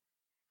say,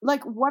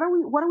 like, what are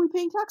we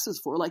paying taxes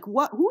for? Like,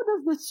 who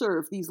does this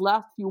serve these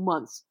last few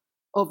months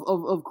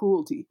of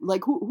cruelty?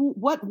 Like,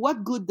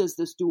 what good does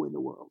this do in the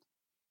world?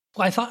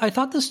 Well, I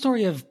thought the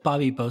story of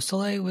Bobby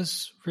Beausoleil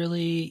was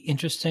really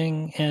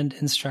interesting and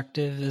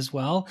instructive as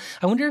well.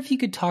 I wonder if you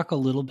could talk a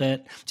little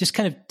bit, just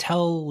kind of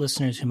tell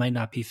listeners who might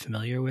not be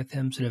familiar with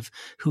him, sort of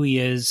who he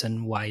is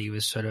and why he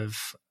was sort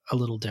of a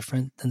little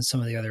different than some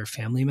of the other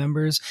family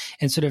members,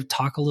 and sort of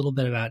talk a little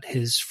bit about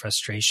his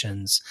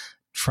frustrations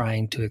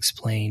trying to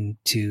explain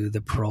to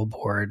the parole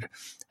board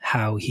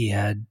how he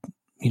had,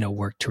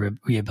 worked to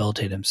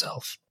rehabilitate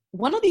himself.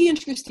 One of the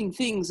interesting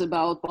things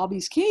about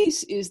Bobby's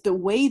case is the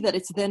way that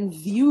it's then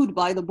viewed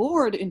by the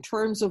board in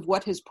terms of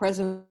what his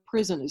present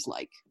prison is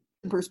like.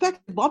 In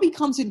perspective, Bobby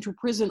comes into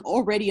prison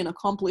already an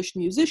accomplished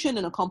musician,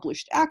 an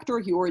accomplished actor.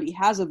 He already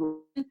has a voice.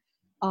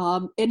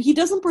 And he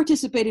doesn't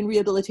participate in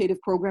rehabilitative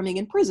programming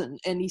in prison.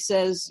 And he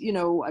says,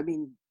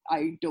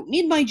 I don't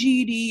need my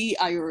GED.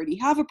 I already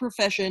have a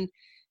profession.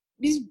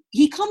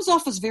 He comes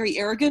off as very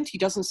arrogant. He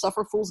doesn't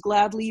suffer fools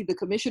gladly. The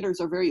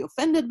commissioners are very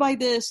offended by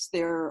this.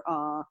 They're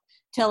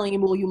telling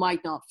him, well, you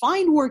might not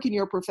find work in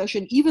your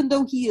profession, even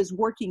though he is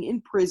working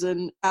in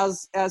prison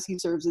as he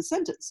serves his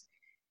sentence.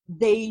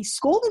 They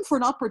scold him for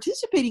not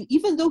participating,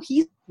 even though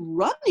he's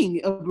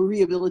running a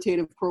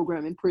rehabilitative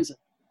program in prison.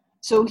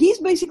 So he's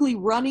basically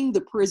running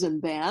the prison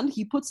band.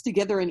 He puts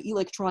together an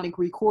electronic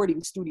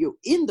recording studio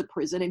in the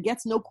prison and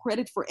gets no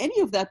credit for any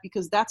of that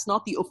because that's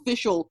not the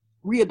official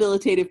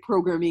rehabilitative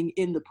programming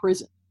in the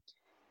prison,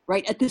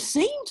 right? At the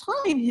same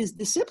time, his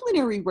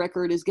disciplinary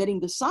record is getting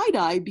the side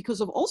eye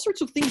because of all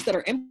sorts of things that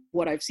are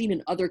what I've seen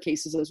in other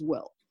cases as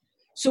well.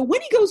 So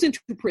when he goes into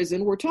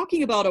prison, we're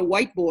talking about a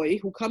white boy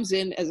who comes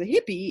in as a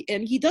hippie,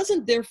 and he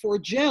doesn't therefore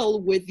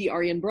gel with the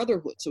Aryan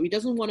Brotherhood. So he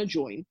doesn't want to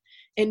join.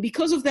 And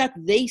because of that,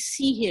 they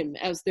see him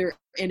as their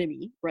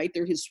enemy, right?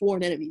 They're his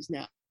sworn enemies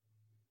now.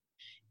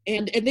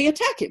 And they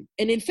attack him.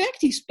 And in fact,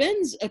 he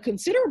spends a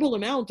considerable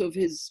amount of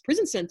his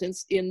prison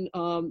sentence in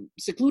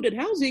secluded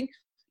housing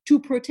to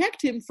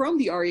protect him from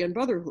the Aryan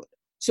Brotherhood.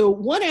 So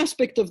one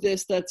aspect of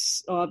this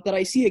that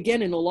I see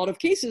again in a lot of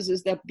cases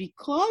is that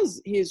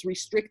because his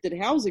restricted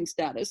housing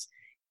status,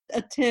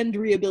 attend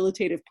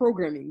rehabilitative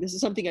programming. This is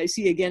something I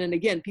see again and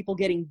again, people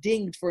getting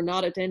dinged for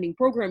not attending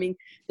programming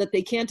that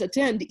they can't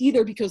attend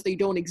either because they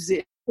don't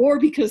exist or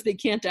because they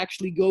can't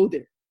actually go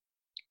there,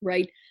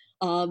 right?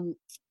 And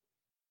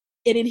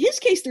in his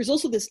case, there's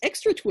also this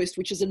extra twist,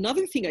 which is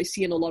another thing I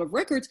see in a lot of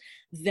records,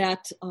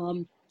 that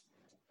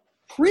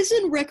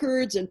prison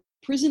records and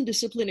prison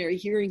disciplinary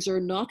hearings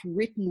are not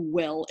written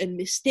well, and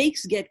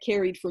mistakes get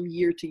carried from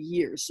year to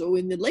year. So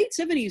in the late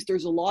 70s,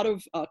 there's a lot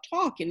of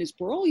talk in his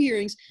parole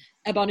hearings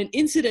about an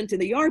incident in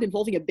the yard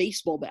involving a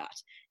baseball bat.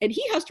 And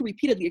he has to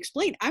repeatedly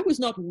explain, I was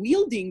not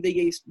wielding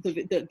the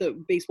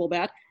baseball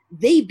bat.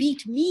 They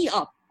beat me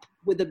up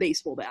with the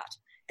baseball bat.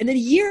 And then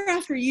year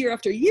after year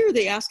after year,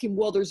 they ask him,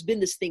 well, there's been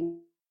this thing,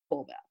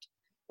 baseball bat.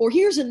 Or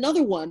here's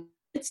another one.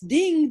 It's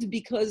dinged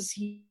because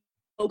he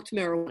smoked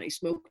marijuana, he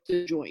smoked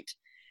a joint.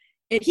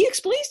 And he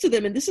explains to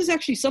them, and this is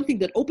actually something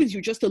that opens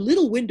you just a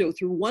little window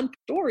through one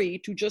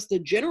story to just the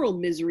general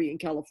misery in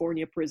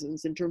California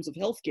prisons in terms of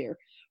healthcare,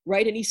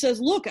 right? And he says,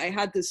 look, I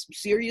had this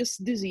serious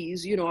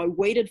disease. I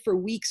waited for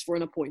weeks for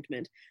an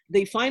appointment.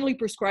 They finally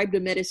prescribed a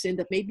medicine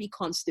that made me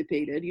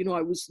constipated.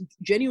 I was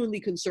genuinely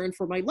concerned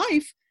for my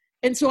life.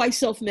 And so I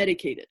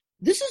self-medicated.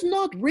 This is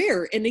not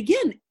rare. And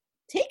again,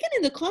 taken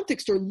in the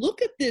context or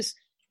look at this,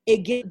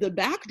 again, the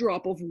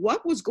backdrop of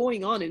what was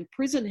going on in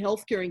prison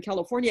healthcare in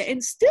California,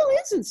 and still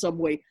is in some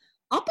way,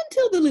 up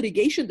until the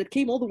litigation that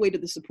came all the way to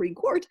the Supreme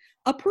Court,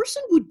 a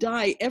person would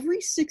die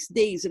every 6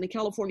 days in a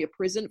California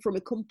prison from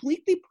a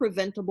completely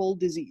preventable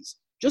disease,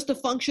 just a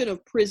function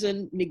of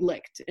prison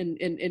neglect and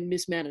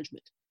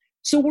mismanagement.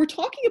 So we're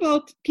talking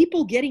about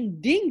people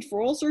getting dinged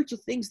for all sorts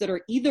of things that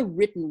are either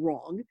written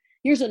wrong.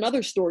 Here's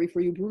another story for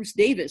you, Bruce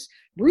Davis.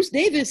 Bruce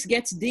Davis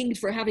gets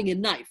dinged for having a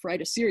knife,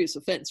 right? A serious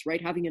offense,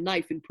 right? Having a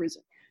knife in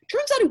prison.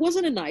 Turns out it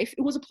wasn't a knife,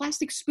 it was a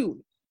plastic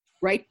spoon,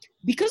 right?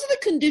 Because of the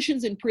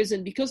conditions in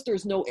prison, because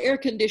there's no air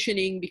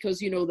conditioning, because,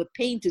 the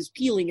paint is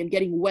peeling and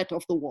getting wet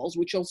off the walls,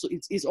 which also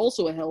is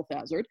also a health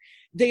hazard,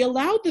 they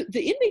allowed the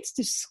inmates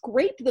to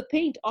scrape the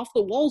paint off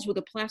the walls with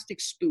a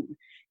plastic spoon.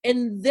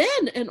 And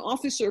then an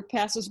officer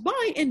passes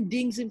by and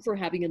dings him for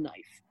having a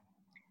knife.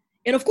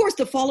 And of course,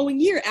 the following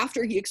year,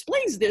 after he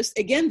explains this,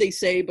 again they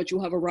say, but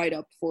you'll have a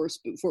write-up for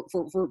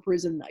a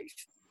prison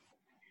knife.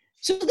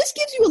 So this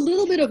gives you a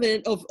little bit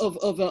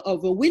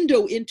of a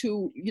window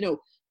into,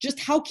 just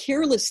how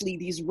carelessly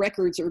these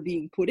records are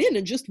being put in,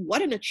 and just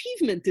what an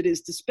achievement it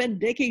is to spend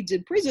decades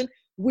in prison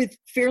with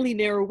fairly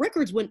narrow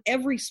records when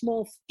every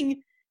small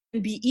thing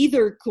can be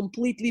either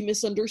completely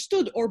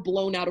misunderstood or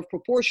blown out of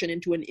proportion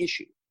into an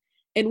issue.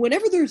 And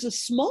whenever there's a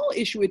small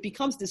issue, it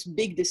becomes this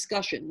big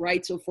discussion,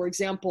 right? So, for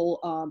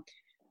example,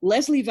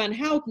 Leslie Van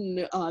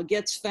Houten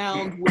gets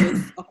found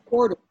with a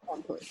quarter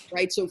on her,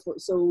 right? So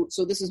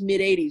this is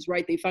mid-'80s,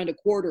 right? They found a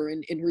quarter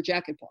in her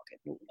jacket pocket.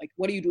 Like,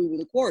 what are you doing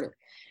with a quarter?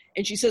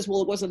 And she says,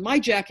 well, it wasn't my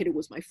jacket, it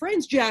was my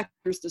friend's jacket.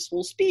 There's this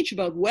whole speech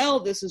about, well,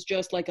 this is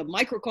just like a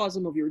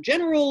microcosm of your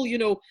general,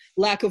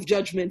 lack of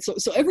judgment.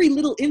 So every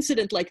little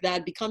incident like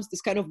that becomes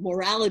this kind of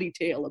morality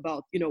tale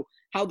about,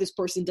 how this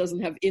person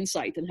doesn't have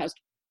insight and has to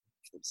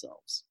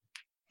themselves.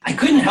 I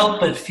couldn't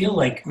help but feel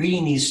like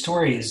reading these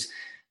stories,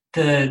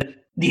 the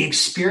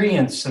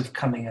experience of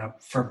coming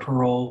up for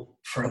parole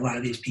for a lot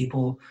of these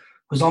people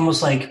was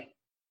almost like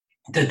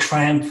the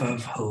triumph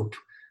of hope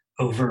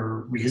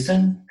over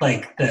reason.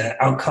 Like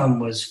the outcome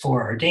was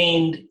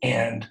foreordained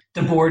and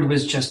the board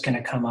was just going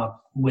to come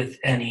up with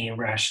any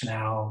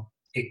rationale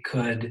it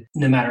could,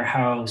 no matter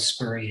how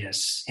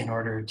spurious, in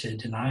order to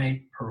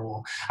deny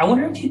parole. I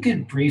wonder if you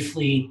could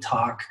briefly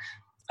talk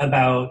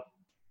about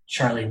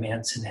Charlie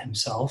Manson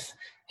himself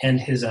and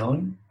his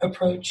own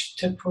approach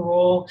to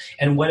parole,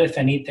 and what, if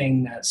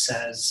anything, that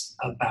says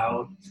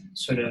about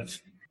sort of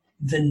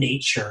the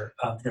nature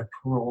of the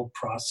parole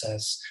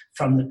process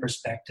from the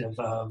perspective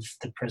of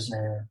the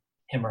prisoner,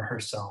 him or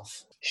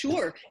herself.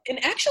 Sure.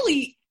 And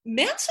actually,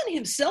 Manson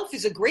himself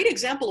is a great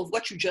example of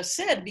what you just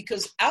said,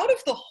 because out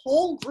of the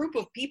whole group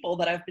of people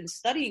that I've been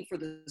studying for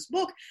this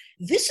book,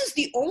 this is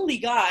the only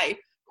guy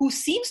who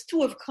seems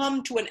to have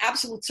come to an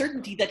absolute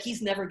certainty that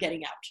he's never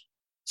getting out.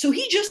 So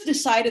he just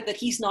decided that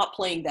he's not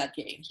playing that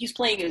game. He's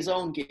playing his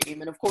own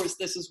game. And of course,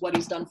 this is what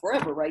he's done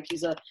forever, right?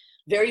 He's a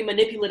very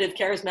manipulative,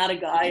 charismatic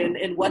guy,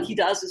 and what he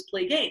does is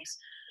play games.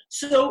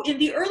 So in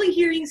the early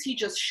hearings, he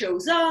just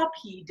shows up,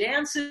 he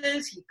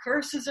dances, he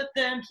curses at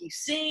them, he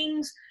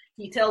sings,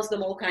 he tells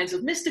them all kinds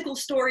of mystical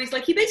stories.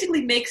 Like, he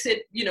basically makes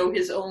it,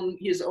 his own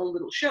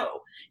little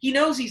show. He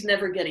knows he's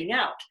never getting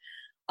out.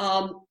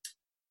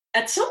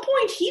 at some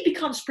point, he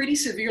becomes pretty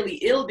severely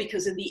ill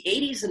because in the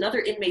 80s, another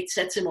inmate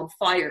sets him on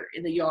fire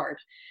in the yard.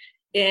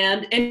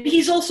 And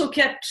he's also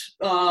kept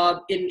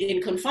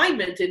in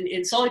confinement,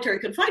 in solitary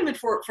confinement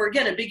for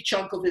again a big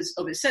chunk of his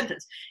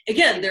sentence.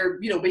 Again, they're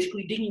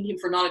basically dinging him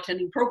for not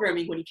attending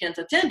programming when he can't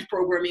attend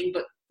programming,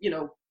 but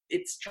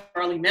it's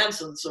Charlie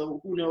Manson,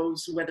 so who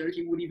knows whether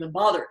he would even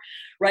bother,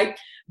 right?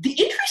 The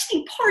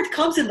interesting part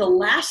comes in the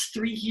last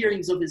 3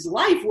 hearings of his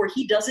life where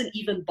he doesn't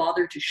even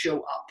bother to show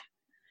up.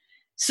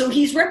 So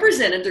he's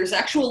represented, there's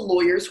actual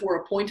lawyers who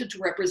are appointed to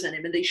represent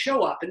him, and they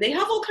show up, and they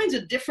have all kinds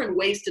of different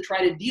ways to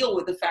try to deal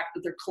with the fact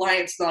that their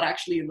client's not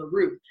actually in the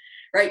room,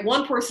 right?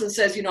 One person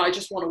says, I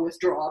just want to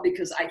withdraw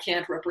because I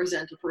can't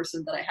represent a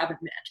person that I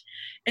haven't met.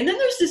 And then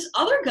there's this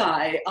other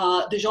guy,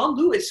 DeJean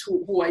Lewis,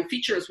 who I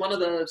feature as one of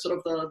the sort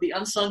of the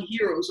unsung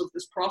heroes of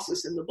this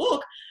process in the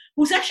book,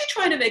 who's actually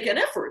trying to make an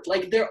effort.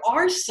 Like, there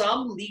are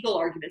some legal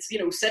arguments,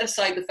 set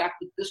aside the fact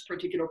that this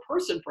particular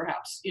person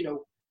perhaps,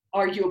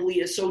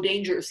 arguably is so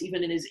dangerous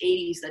even in his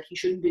 80s that he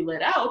shouldn't be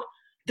let out.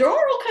 There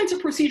are all kinds of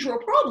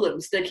procedural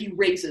problems that he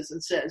raises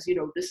and says,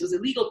 this is a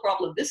legal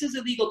problem, this is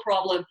a legal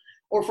problem.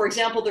 Or, for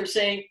example, they're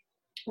saying,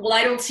 well,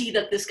 I don't see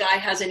that this guy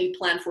has any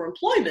plan for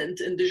employment.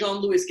 And DeJean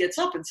Lewis gets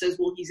up and says,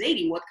 well, he's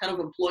 80. What kind of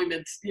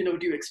employment, do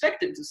you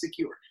expect him to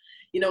secure?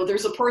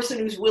 There's a person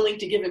who's willing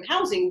to give him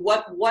housing.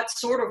 What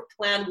sort of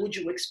plan would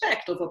you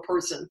expect of a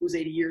person who's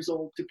 80 years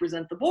old to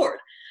present the board?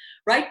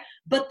 Right?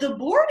 But the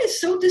board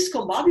is so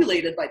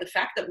discombobulated by the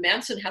fact that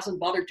Manson hasn't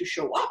bothered to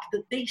show up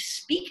that they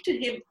speak to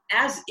him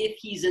as if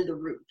he's in the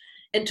room.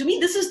 And to me,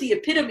 this is the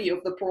epitome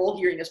of the parole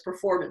hearing as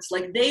performance.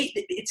 Like,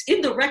 it's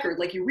in the record.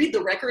 Like, you read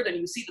the record and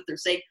you see that they're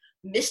saying,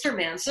 Mr.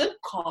 Manson,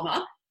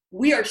 comma,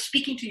 we are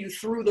speaking to you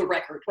through the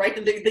record, right?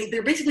 And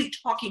they're basically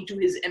talking to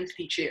his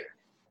empty chair.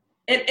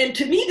 And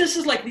to me, this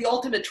is like the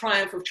ultimate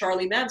triumph of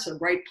Charlie Manson,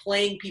 right?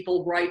 Playing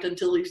people right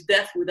until his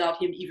death without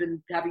him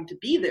even having to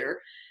be there.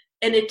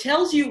 And it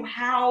tells you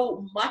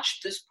how much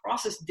this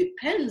process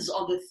depends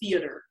on the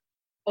theater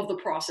of the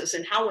process,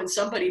 and how when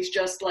somebody's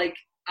just like,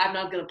 I'm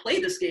not going to play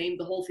this game,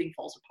 the whole thing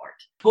falls apart.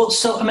 Well,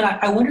 so,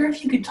 I wonder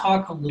if you could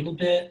talk a little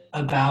bit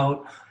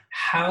about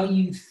how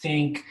you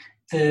think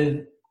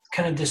the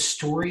kind of the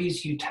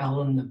stories you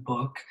tell in the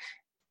book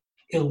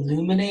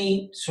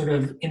illuminate sort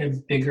of in a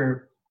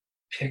bigger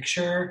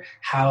picture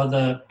how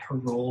the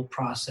parole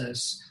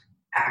process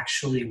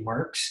actually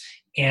works,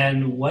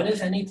 and what,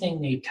 if anything,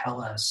 they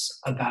tell us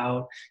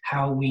about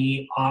how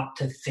we ought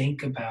to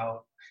think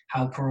about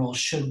how parole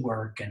should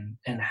work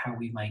and how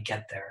we might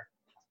get there.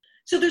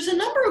 So there's a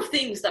number of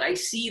things that I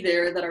see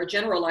there that are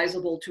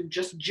generalizable to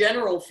just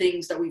general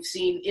things that we've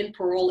seen in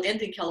parole and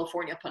in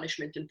California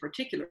punishment in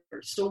particular.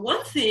 So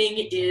one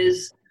thing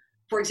is,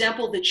 for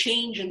example, the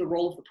change in the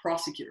role of the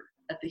prosecutor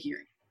at the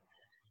hearing.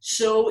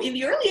 So in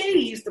the early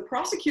 80s, the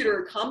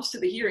prosecutor comes to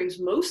the hearings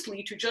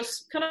mostly to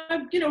just kind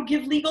of,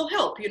 give legal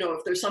help.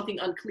 If there's something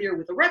unclear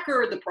with the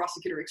record, the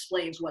prosecutor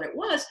explains what it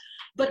was.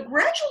 But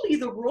gradually,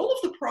 the role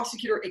of the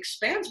prosecutor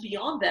expands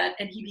beyond that,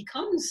 and he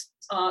becomes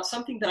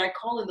something that I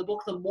call in the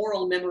book the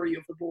moral memory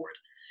of the board.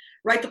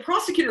 Right? The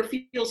prosecutor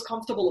feels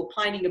comfortable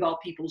opining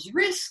about people's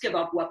risk,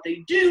 about what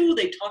they do.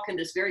 They talk in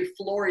this very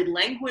florid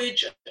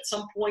language. At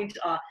some point,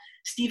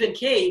 Stephen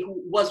Kay, who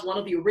was one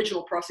of the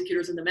original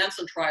prosecutors in the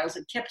Manson trials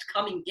and kept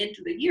coming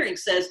into the hearing,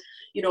 says,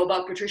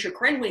 about Patricia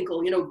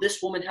Krenwinkel,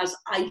 this woman has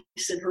ice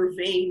in her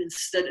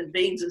veins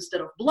instead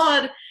of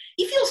blood.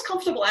 He feels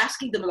comfortable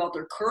asking them about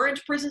their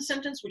current prison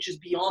sentence, which is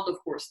beyond, of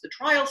course, the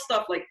trial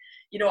stuff. Like,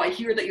 I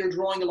hear that you're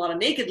drawing a lot of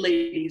naked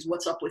ladies.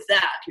 What's up with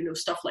that?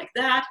 Stuff like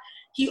that.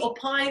 He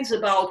opines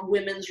about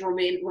women's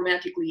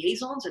romantic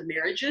liaisons and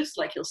marriages.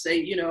 Like, he'll say,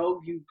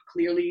 you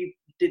clearly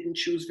didn't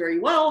choose very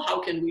well. How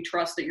can we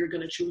trust that you're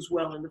going to choose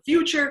well in the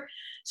future?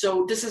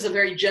 So this is a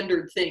very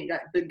gendered thing.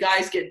 The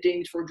guys get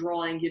dinged for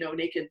drawing,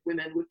 naked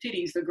women with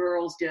titties. The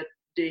girls get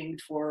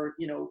dinged for,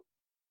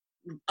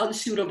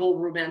 unsuitable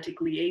romantic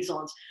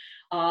liaisons.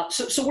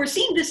 So we're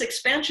seeing this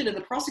expansion in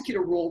the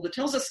prosecutor role that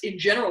tells us in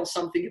general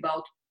something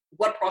about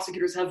what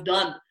prosecutors have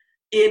done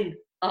in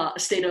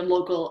state and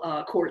local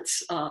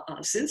courts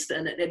since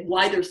then, and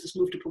why there's this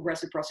move to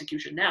progressive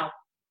prosecution now.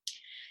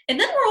 And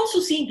then we're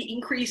also seeing the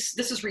increase,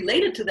 this is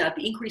related to that,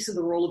 the increase in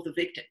the role of the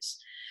victims.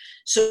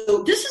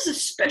 So this is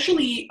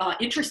especially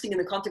interesting in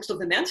the context of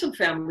the Manson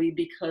family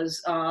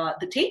because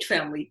the Tate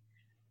family,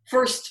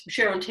 first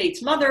Sharon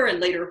Tate's mother and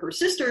later her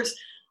sisters,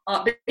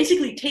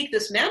 basically take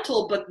this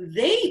mantle, but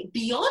they,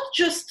 beyond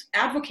just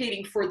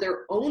advocating for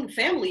their own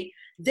family,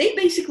 they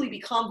basically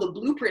become the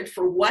blueprint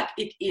for what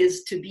it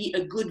is to be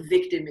a good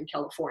victim in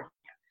California,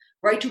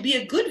 right? To be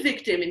a good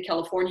victim in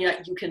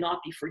California, you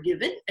cannot be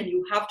forgiven and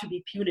you have to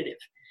be punitive.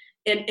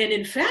 And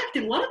in fact,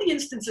 in one of the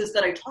instances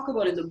that I talk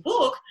about in the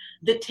book,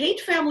 the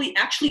Tate family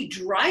actually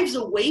drives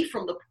away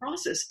from the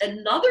process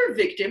another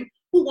victim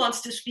who wants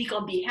to speak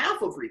on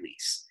behalf of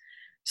release.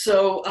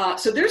 So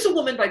there's a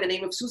woman by the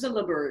name of Susan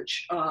LaBerge,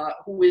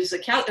 who is a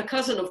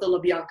cousin of the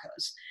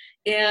LaBiancas.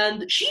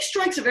 And she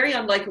strikes a very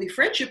unlikely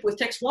friendship with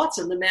Tex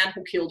Watson, the man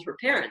who killed her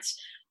parents.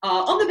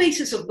 on the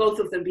basis of both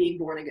of them being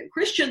born-again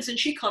Christians, and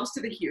she comes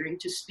to the hearing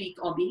to speak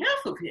on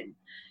behalf of him.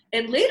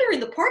 And later in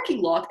the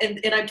parking lot, and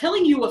I'm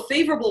telling you a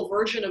favorable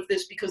version of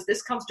this because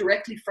this comes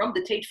directly from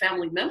the Tate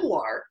family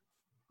memoir,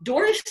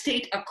 Doris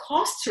Tate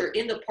accosts her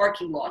in the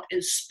parking lot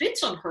and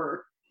spits on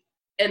her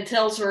and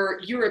tells her,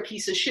 "You're a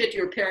piece of shit,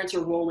 your parents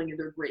are rolling in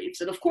their graves."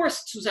 And of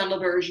course, Suzanne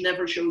Laberge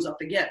never shows up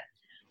again,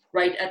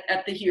 right,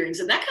 at the hearings.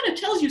 And that kind of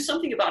tells you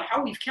something about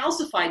how we've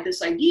calcified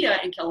this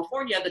idea in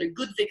California that a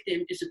good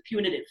victim is a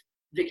punitive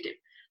victim.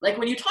 Like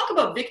when you talk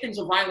about victims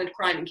of violent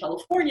crime in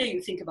California,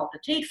 you think about the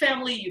Tate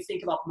family, you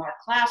think about Mark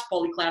Klass,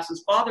 Polly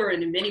Klass's father,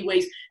 and in many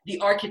ways, the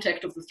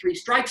architect of the Three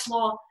Strikes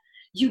Law.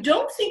 You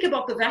don't think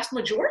about the vast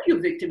majority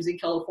of victims in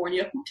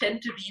California who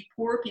tend to be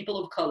poor people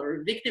of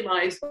color,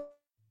 victimized by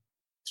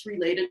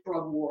related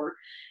drug war.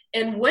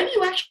 And when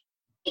you actually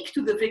speak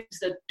to the victims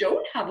that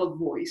don't have a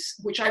voice,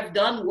 which I've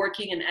done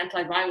working in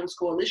anti-violence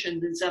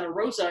coalitions in Santa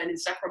Rosa and in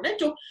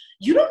Sacramento,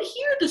 you don't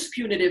hear this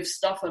punitive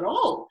stuff at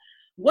all.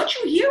 What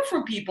you hear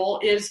from people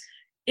is,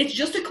 it's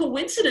just a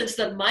coincidence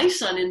that my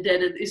son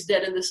is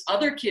dead and this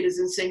other kid is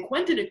in San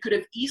Quentin. It could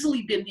have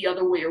easily been the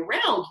other way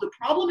around. The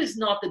problem is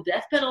not the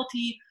death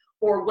penalty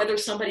or whether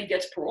somebody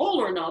gets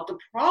parole or not. The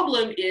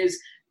problem is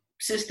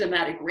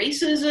systematic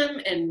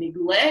racism and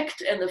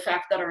neglect and the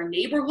fact that our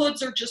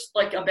neighborhoods are just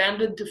like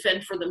abandoned to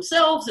fend for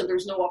themselves and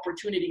there's no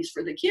opportunities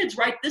for the kids,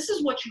 right? This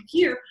is what you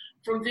hear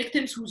from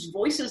victims whose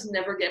voices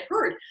never get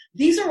heard.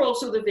 These are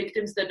also the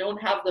victims that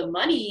don't have the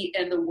money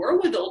and the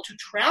wherewithal to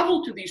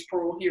travel to these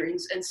parole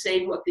hearings and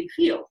say what they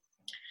feel.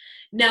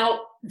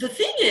 Now, the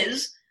thing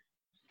is,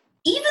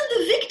 even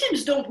the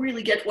victims don't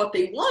really get what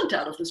they want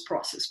out of this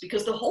process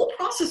because the whole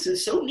process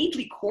is so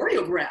neatly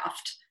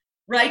choreographed,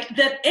 right,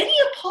 that any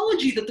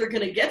apology that they're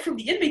going to get from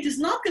the inmate is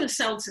not going to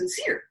sound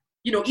sincere.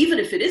 You know, even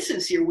if it is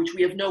sincere, which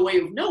we have no way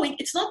of knowing,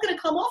 it's not going to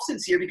come off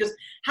sincere because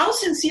how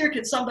sincere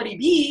can somebody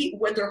be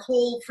when their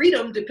whole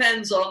freedom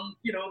depends on,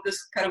 you know,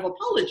 this kind of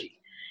apology?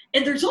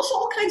 And there's also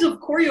all kinds of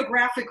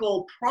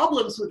choreographical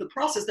problems with the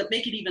process that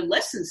make it even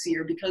less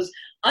sincere because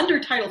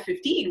under Title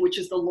 15, which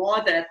is the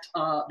law that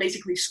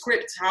basically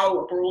scripts how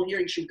a parole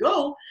hearing should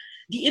go,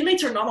 the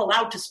inmates are not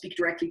allowed to speak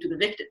directly to the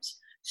victims.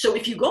 So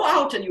if you go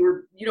out and you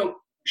were, you know,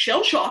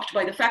 shell-shocked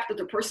by the fact that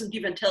the person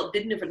didn't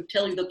even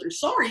tell you that they're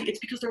sorry, it's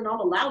because they're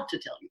not allowed to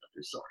tell you that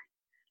they're sorry.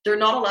 They're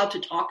not allowed to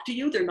talk to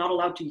you. They're not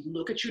allowed to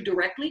look at you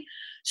directly.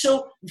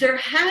 So there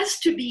has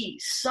to be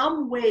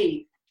some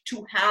way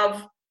to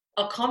have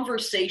a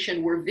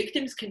conversation where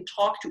victims can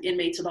talk to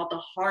inmates about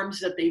the harms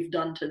that they've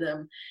done to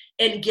them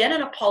and get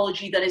an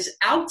apology that is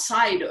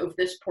outside of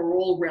this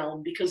parole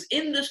realm, because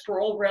in this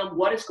parole realm,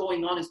 what is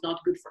going on is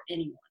not good for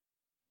anyone.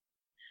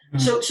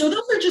 So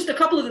those are just a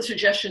couple of the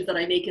suggestions that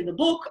I make in the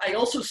book. I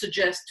also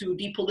suggest to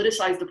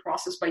depoliticize the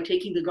process by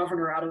taking the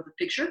governor out of the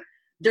picture.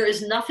 There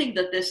is nothing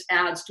that this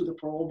adds to the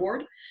parole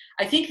board.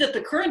 I think that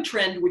the current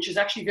trend, which is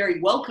actually very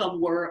welcome,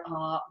 where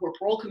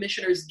parole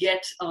commissioners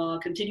get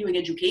continuing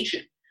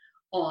education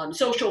on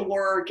social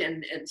work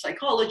and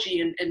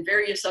psychology and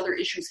various other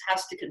issues,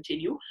 has to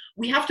continue.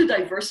 We have to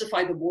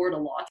diversify the board a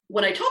lot.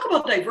 When I talk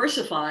about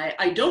diversify,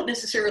 I don't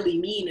necessarily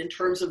mean in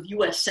terms of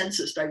US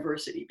Census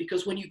diversity,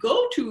 because when you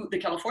go to the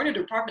California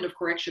Department of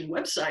Correction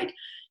website,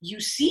 you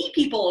see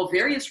people of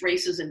various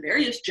races and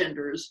various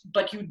genders,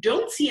 but you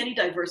don't see any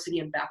diversity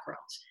in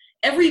backgrounds.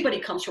 Everybody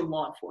comes from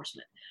law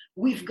enforcement.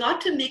 We've got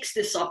to mix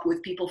this up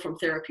with people from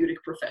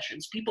therapeutic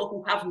professions, people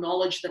who have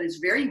knowledge that is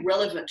very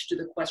relevant to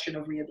the question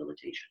of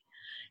rehabilitation.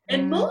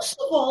 And most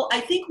of all,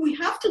 I think we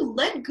have to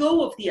let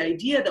go of the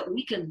idea that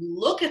we can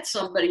look at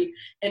somebody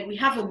and we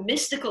have a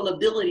mystical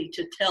ability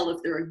to tell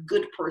if they're a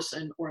good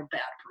person or a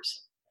bad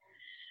person.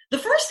 The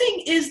first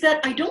thing is that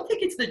I don't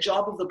think it's the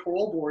job of the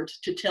parole board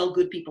to tell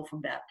good people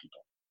from bad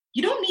people.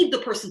 You don't need the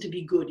person to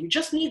be good. You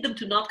just need them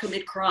to not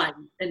commit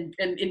crime and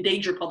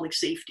endanger public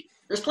safety.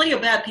 There's plenty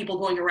of bad people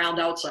going around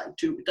outside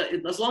too.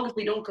 As long as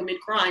they don't commit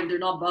crime, they're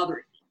not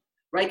bothering me,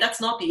 right? That's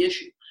not the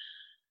issue.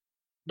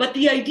 But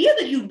the idea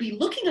that you'd be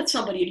looking at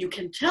somebody and you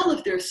can tell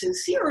if they're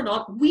sincere or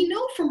not, we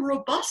know from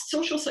robust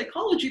social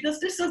psychology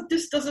that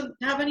this doesn't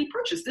have any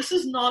purchase. This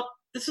is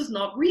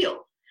not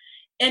real.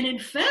 And in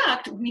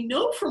fact, we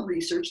know from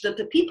research that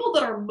the people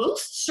that are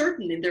most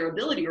certain in their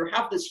ability or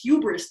have this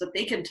hubris that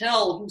they can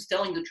tell who's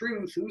telling the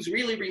truth, who's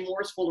really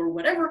remorseful or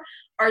whatever,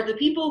 are the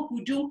people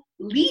who do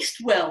least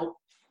well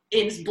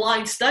in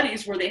blind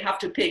studies where they have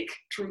to pick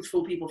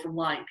truthful people from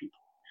lying people.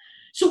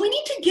 So we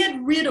need to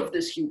get rid of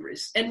this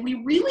hubris, and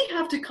we really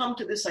have to come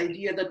to this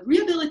idea that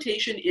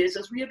rehabilitation is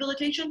as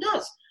rehabilitation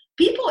does.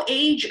 People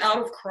age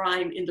out of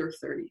crime in their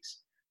 30s,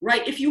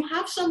 right? If you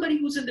have somebody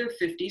who's in their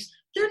 50s,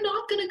 they're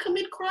not going to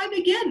commit crime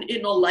again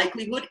in all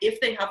likelihood if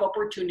they have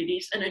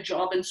opportunities and a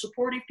job and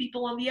supportive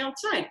people on the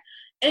outside.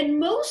 And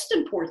most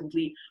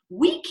importantly,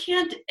 we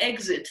can't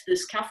exit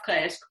this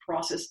Kafkaesque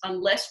process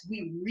unless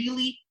we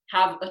really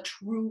have a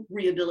true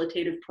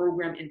rehabilitative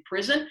program in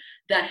prison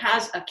that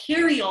has a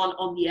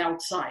carry-on the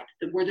outside,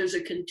 where there's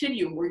a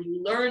continuum, where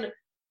you learn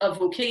a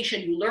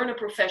vocation, you learn a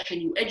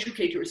profession, you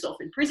educate yourself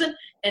in prison,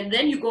 and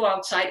then you go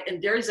outside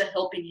and there is a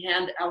helping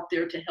hand out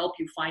there to help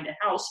you find a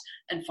house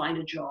and find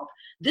a job.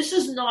 This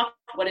is not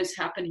what is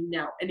happening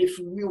now. And if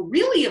we're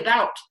really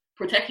about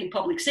protecting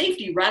public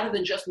safety rather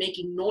than just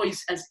making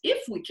noise as if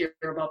we care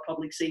about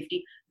public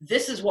safety,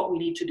 this is what we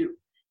need to do,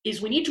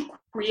 is we need to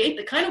create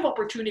the kind of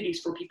opportunities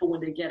for people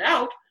when they get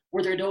out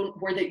where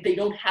they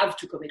don't have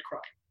to commit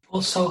crime.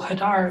 Well, so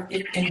Hadar,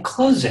 in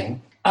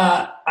closing,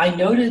 I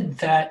noted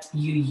that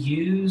you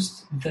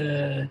used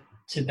the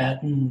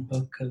Tibetan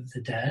Book of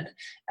the Dead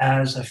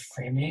as a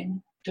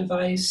framing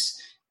device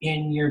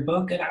in your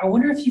book. And I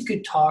wonder if you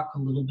could talk a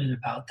little bit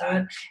about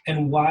that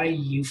and why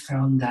you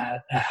found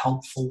that a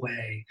helpful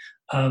way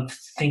of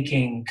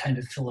thinking kind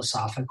of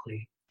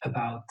philosophically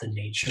about the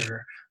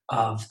nature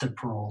of the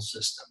parole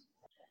system.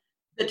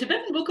 The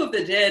Tibetan Book of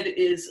the Dead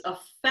is a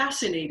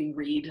fascinating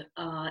read,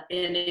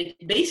 and it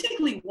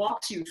basically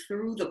walks you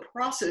through the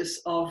process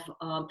of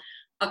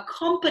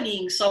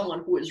accompanying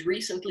someone who has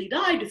recently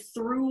died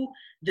through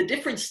the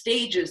different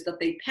stages that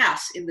they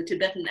pass in the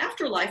Tibetan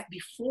afterlife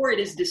before it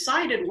is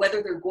decided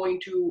whether they're going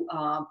to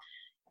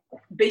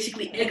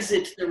basically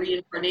exit the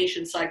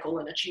reincarnation cycle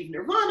and achieve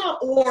nirvana,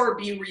 or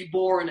be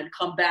reborn and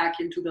come back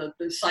into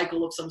the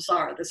cycle of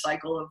samsara, the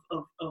cycle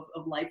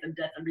of life and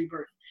death and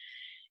rebirth.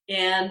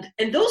 And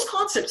those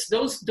concepts,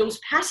 those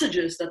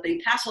passages that they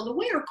pass on the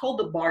way are called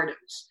the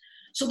bardos.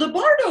 So the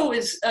bardo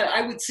is,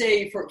 I would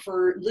say,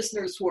 for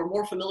listeners who are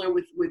more familiar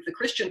with the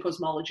Christian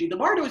cosmology, the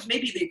bardo is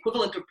maybe the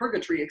equivalent of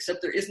purgatory,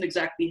 except there isn't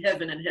exactly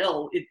heaven and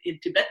hell in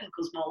Tibetan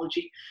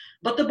cosmology.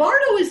 But the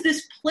bardo is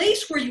this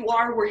place where you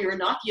are where you're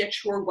not yet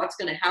sure what's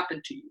going to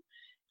happen to you.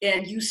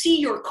 And you see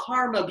your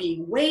karma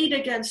being weighed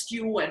against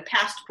you, and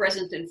past,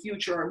 present, and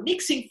future are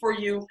mixing for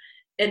you.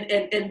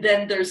 And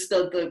then there's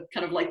the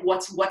kind of like,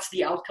 what's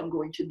the outcome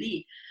going to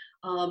be?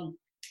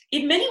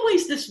 In many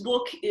ways, this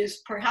book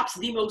is perhaps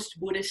the most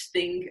Buddhist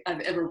thing I've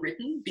ever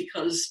written,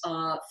 because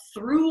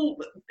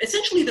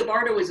essentially the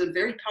bardo is a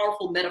very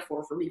powerful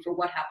metaphor for me for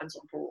what happens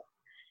on parole.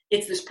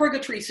 It's this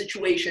purgatory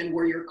situation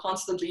where you're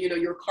constantly,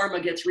 your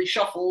karma gets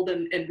reshuffled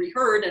and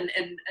reheard, and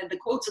the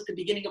quotes at the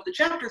beginning of the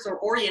chapters are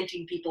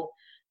orienting people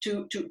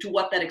to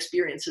what that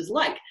experience is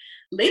like.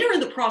 Later in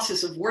the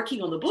process of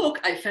working on the book,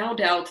 I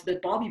found out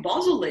that Bobby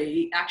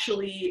Beausoleil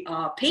actually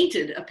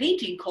painted a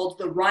painting called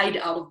The Ride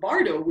Out of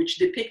Bardo, which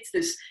depicts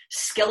this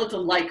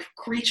skeleton-like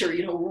creature,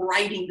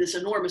 riding this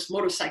enormous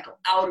motorcycle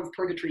out of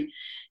purgatory.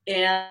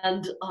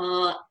 And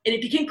it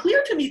became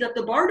clear to me that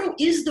the bardo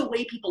is the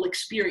way people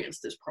experience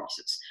this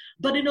process.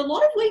 But in a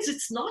lot of ways,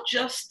 it's not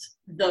just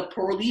the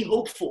parolee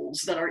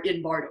hopefuls that are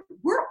in bardo.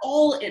 We're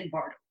all in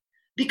bardo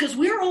because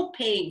we're all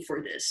paying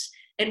for this.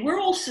 And we're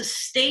all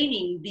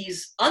sustaining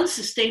these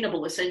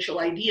unsustainable essential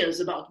ideas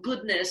about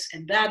goodness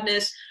and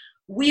badness.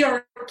 We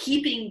are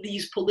keeping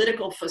these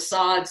political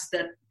facades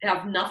that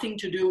have nothing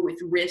to do with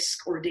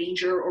risk or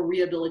danger or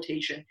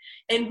rehabilitation.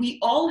 And we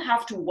all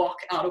have to walk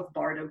out of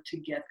bardo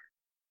together.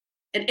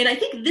 And I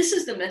think this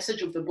is the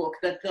message of the book,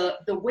 that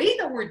the way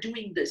that we're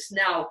doing this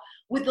now,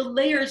 with the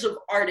layers of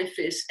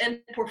artifice and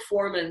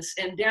performance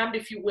and damned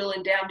if you will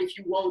and damned if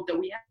you won't that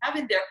we have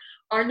in there,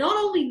 are not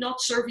only not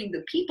serving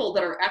the people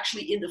that are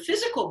actually in the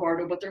physical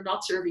bardo, but they're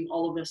not serving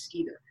all of us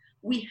either.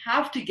 We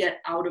have to get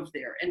out of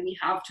there, and we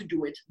have to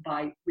do it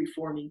by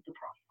reforming the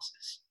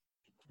process.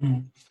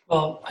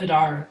 Well,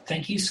 Hadar,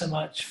 thank you so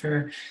much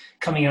for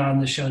coming on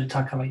the show to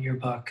talk about your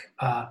book.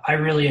 I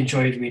really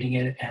enjoyed reading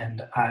it,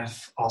 and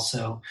I've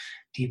also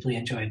deeply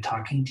enjoyed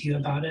talking to you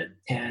about it.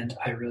 And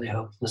I really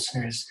hope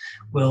listeners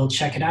will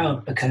check it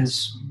out,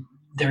 because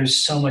there's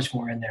so much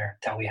more in there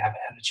that we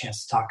haven't had a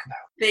chance to talk about.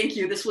 Thank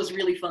you. This was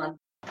really fun.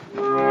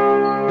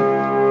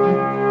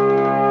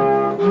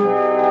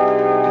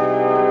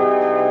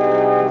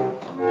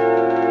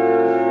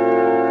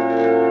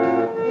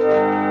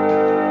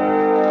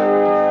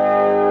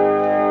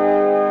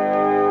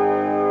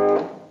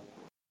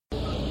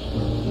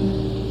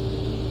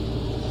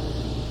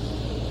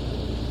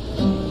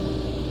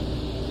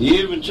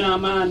 Every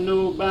time I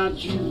know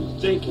about you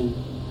thinking,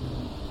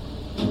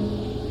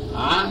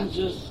 I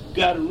just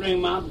gotta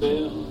ring my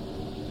bell.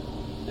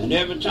 And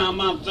every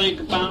time I think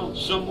about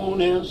someone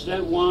else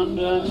that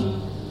wonders,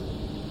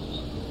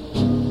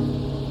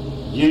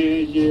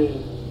 yeah.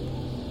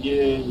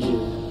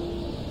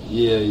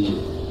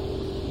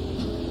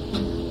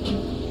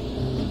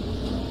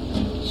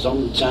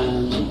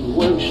 Sometimes it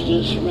works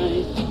just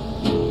right,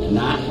 and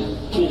I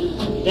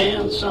can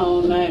dance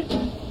all night.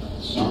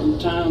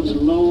 Sometimes the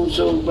moon's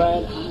so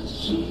bright, I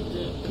see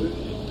that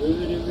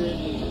pretty red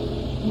hair.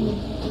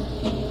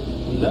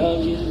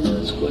 Love you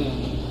the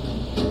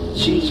square.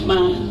 She's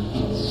my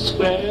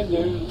square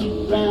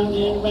girl, round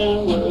and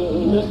round world,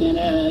 looking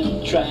at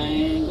a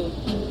triangle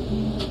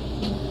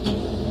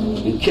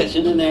and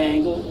catching an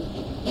angle.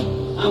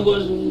 I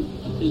wasn't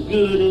as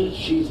good as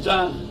she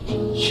thought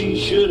she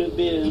should have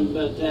been,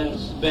 but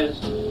that's the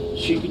best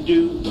she could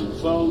do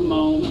for a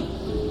moment.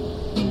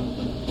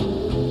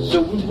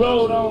 So we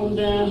rode on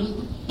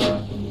down,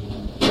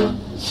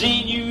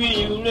 seen you in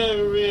your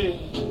little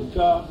red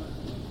car,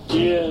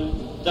 yeah.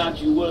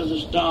 thought you was a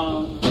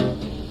star.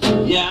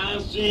 Yeah, I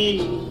see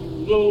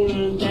you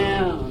rolling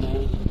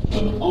down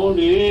on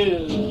the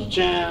hills,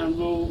 China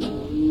Road,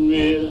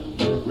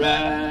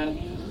 right.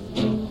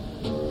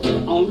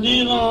 On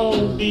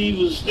little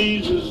beaver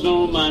sleeves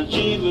on my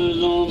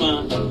jeevers, on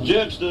my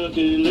jerk stuck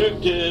and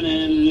lurked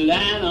and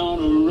lying on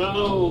a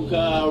road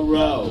car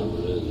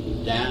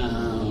rolling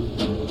down.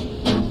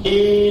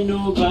 Ain't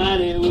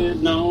nobody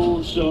with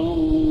no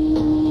soul.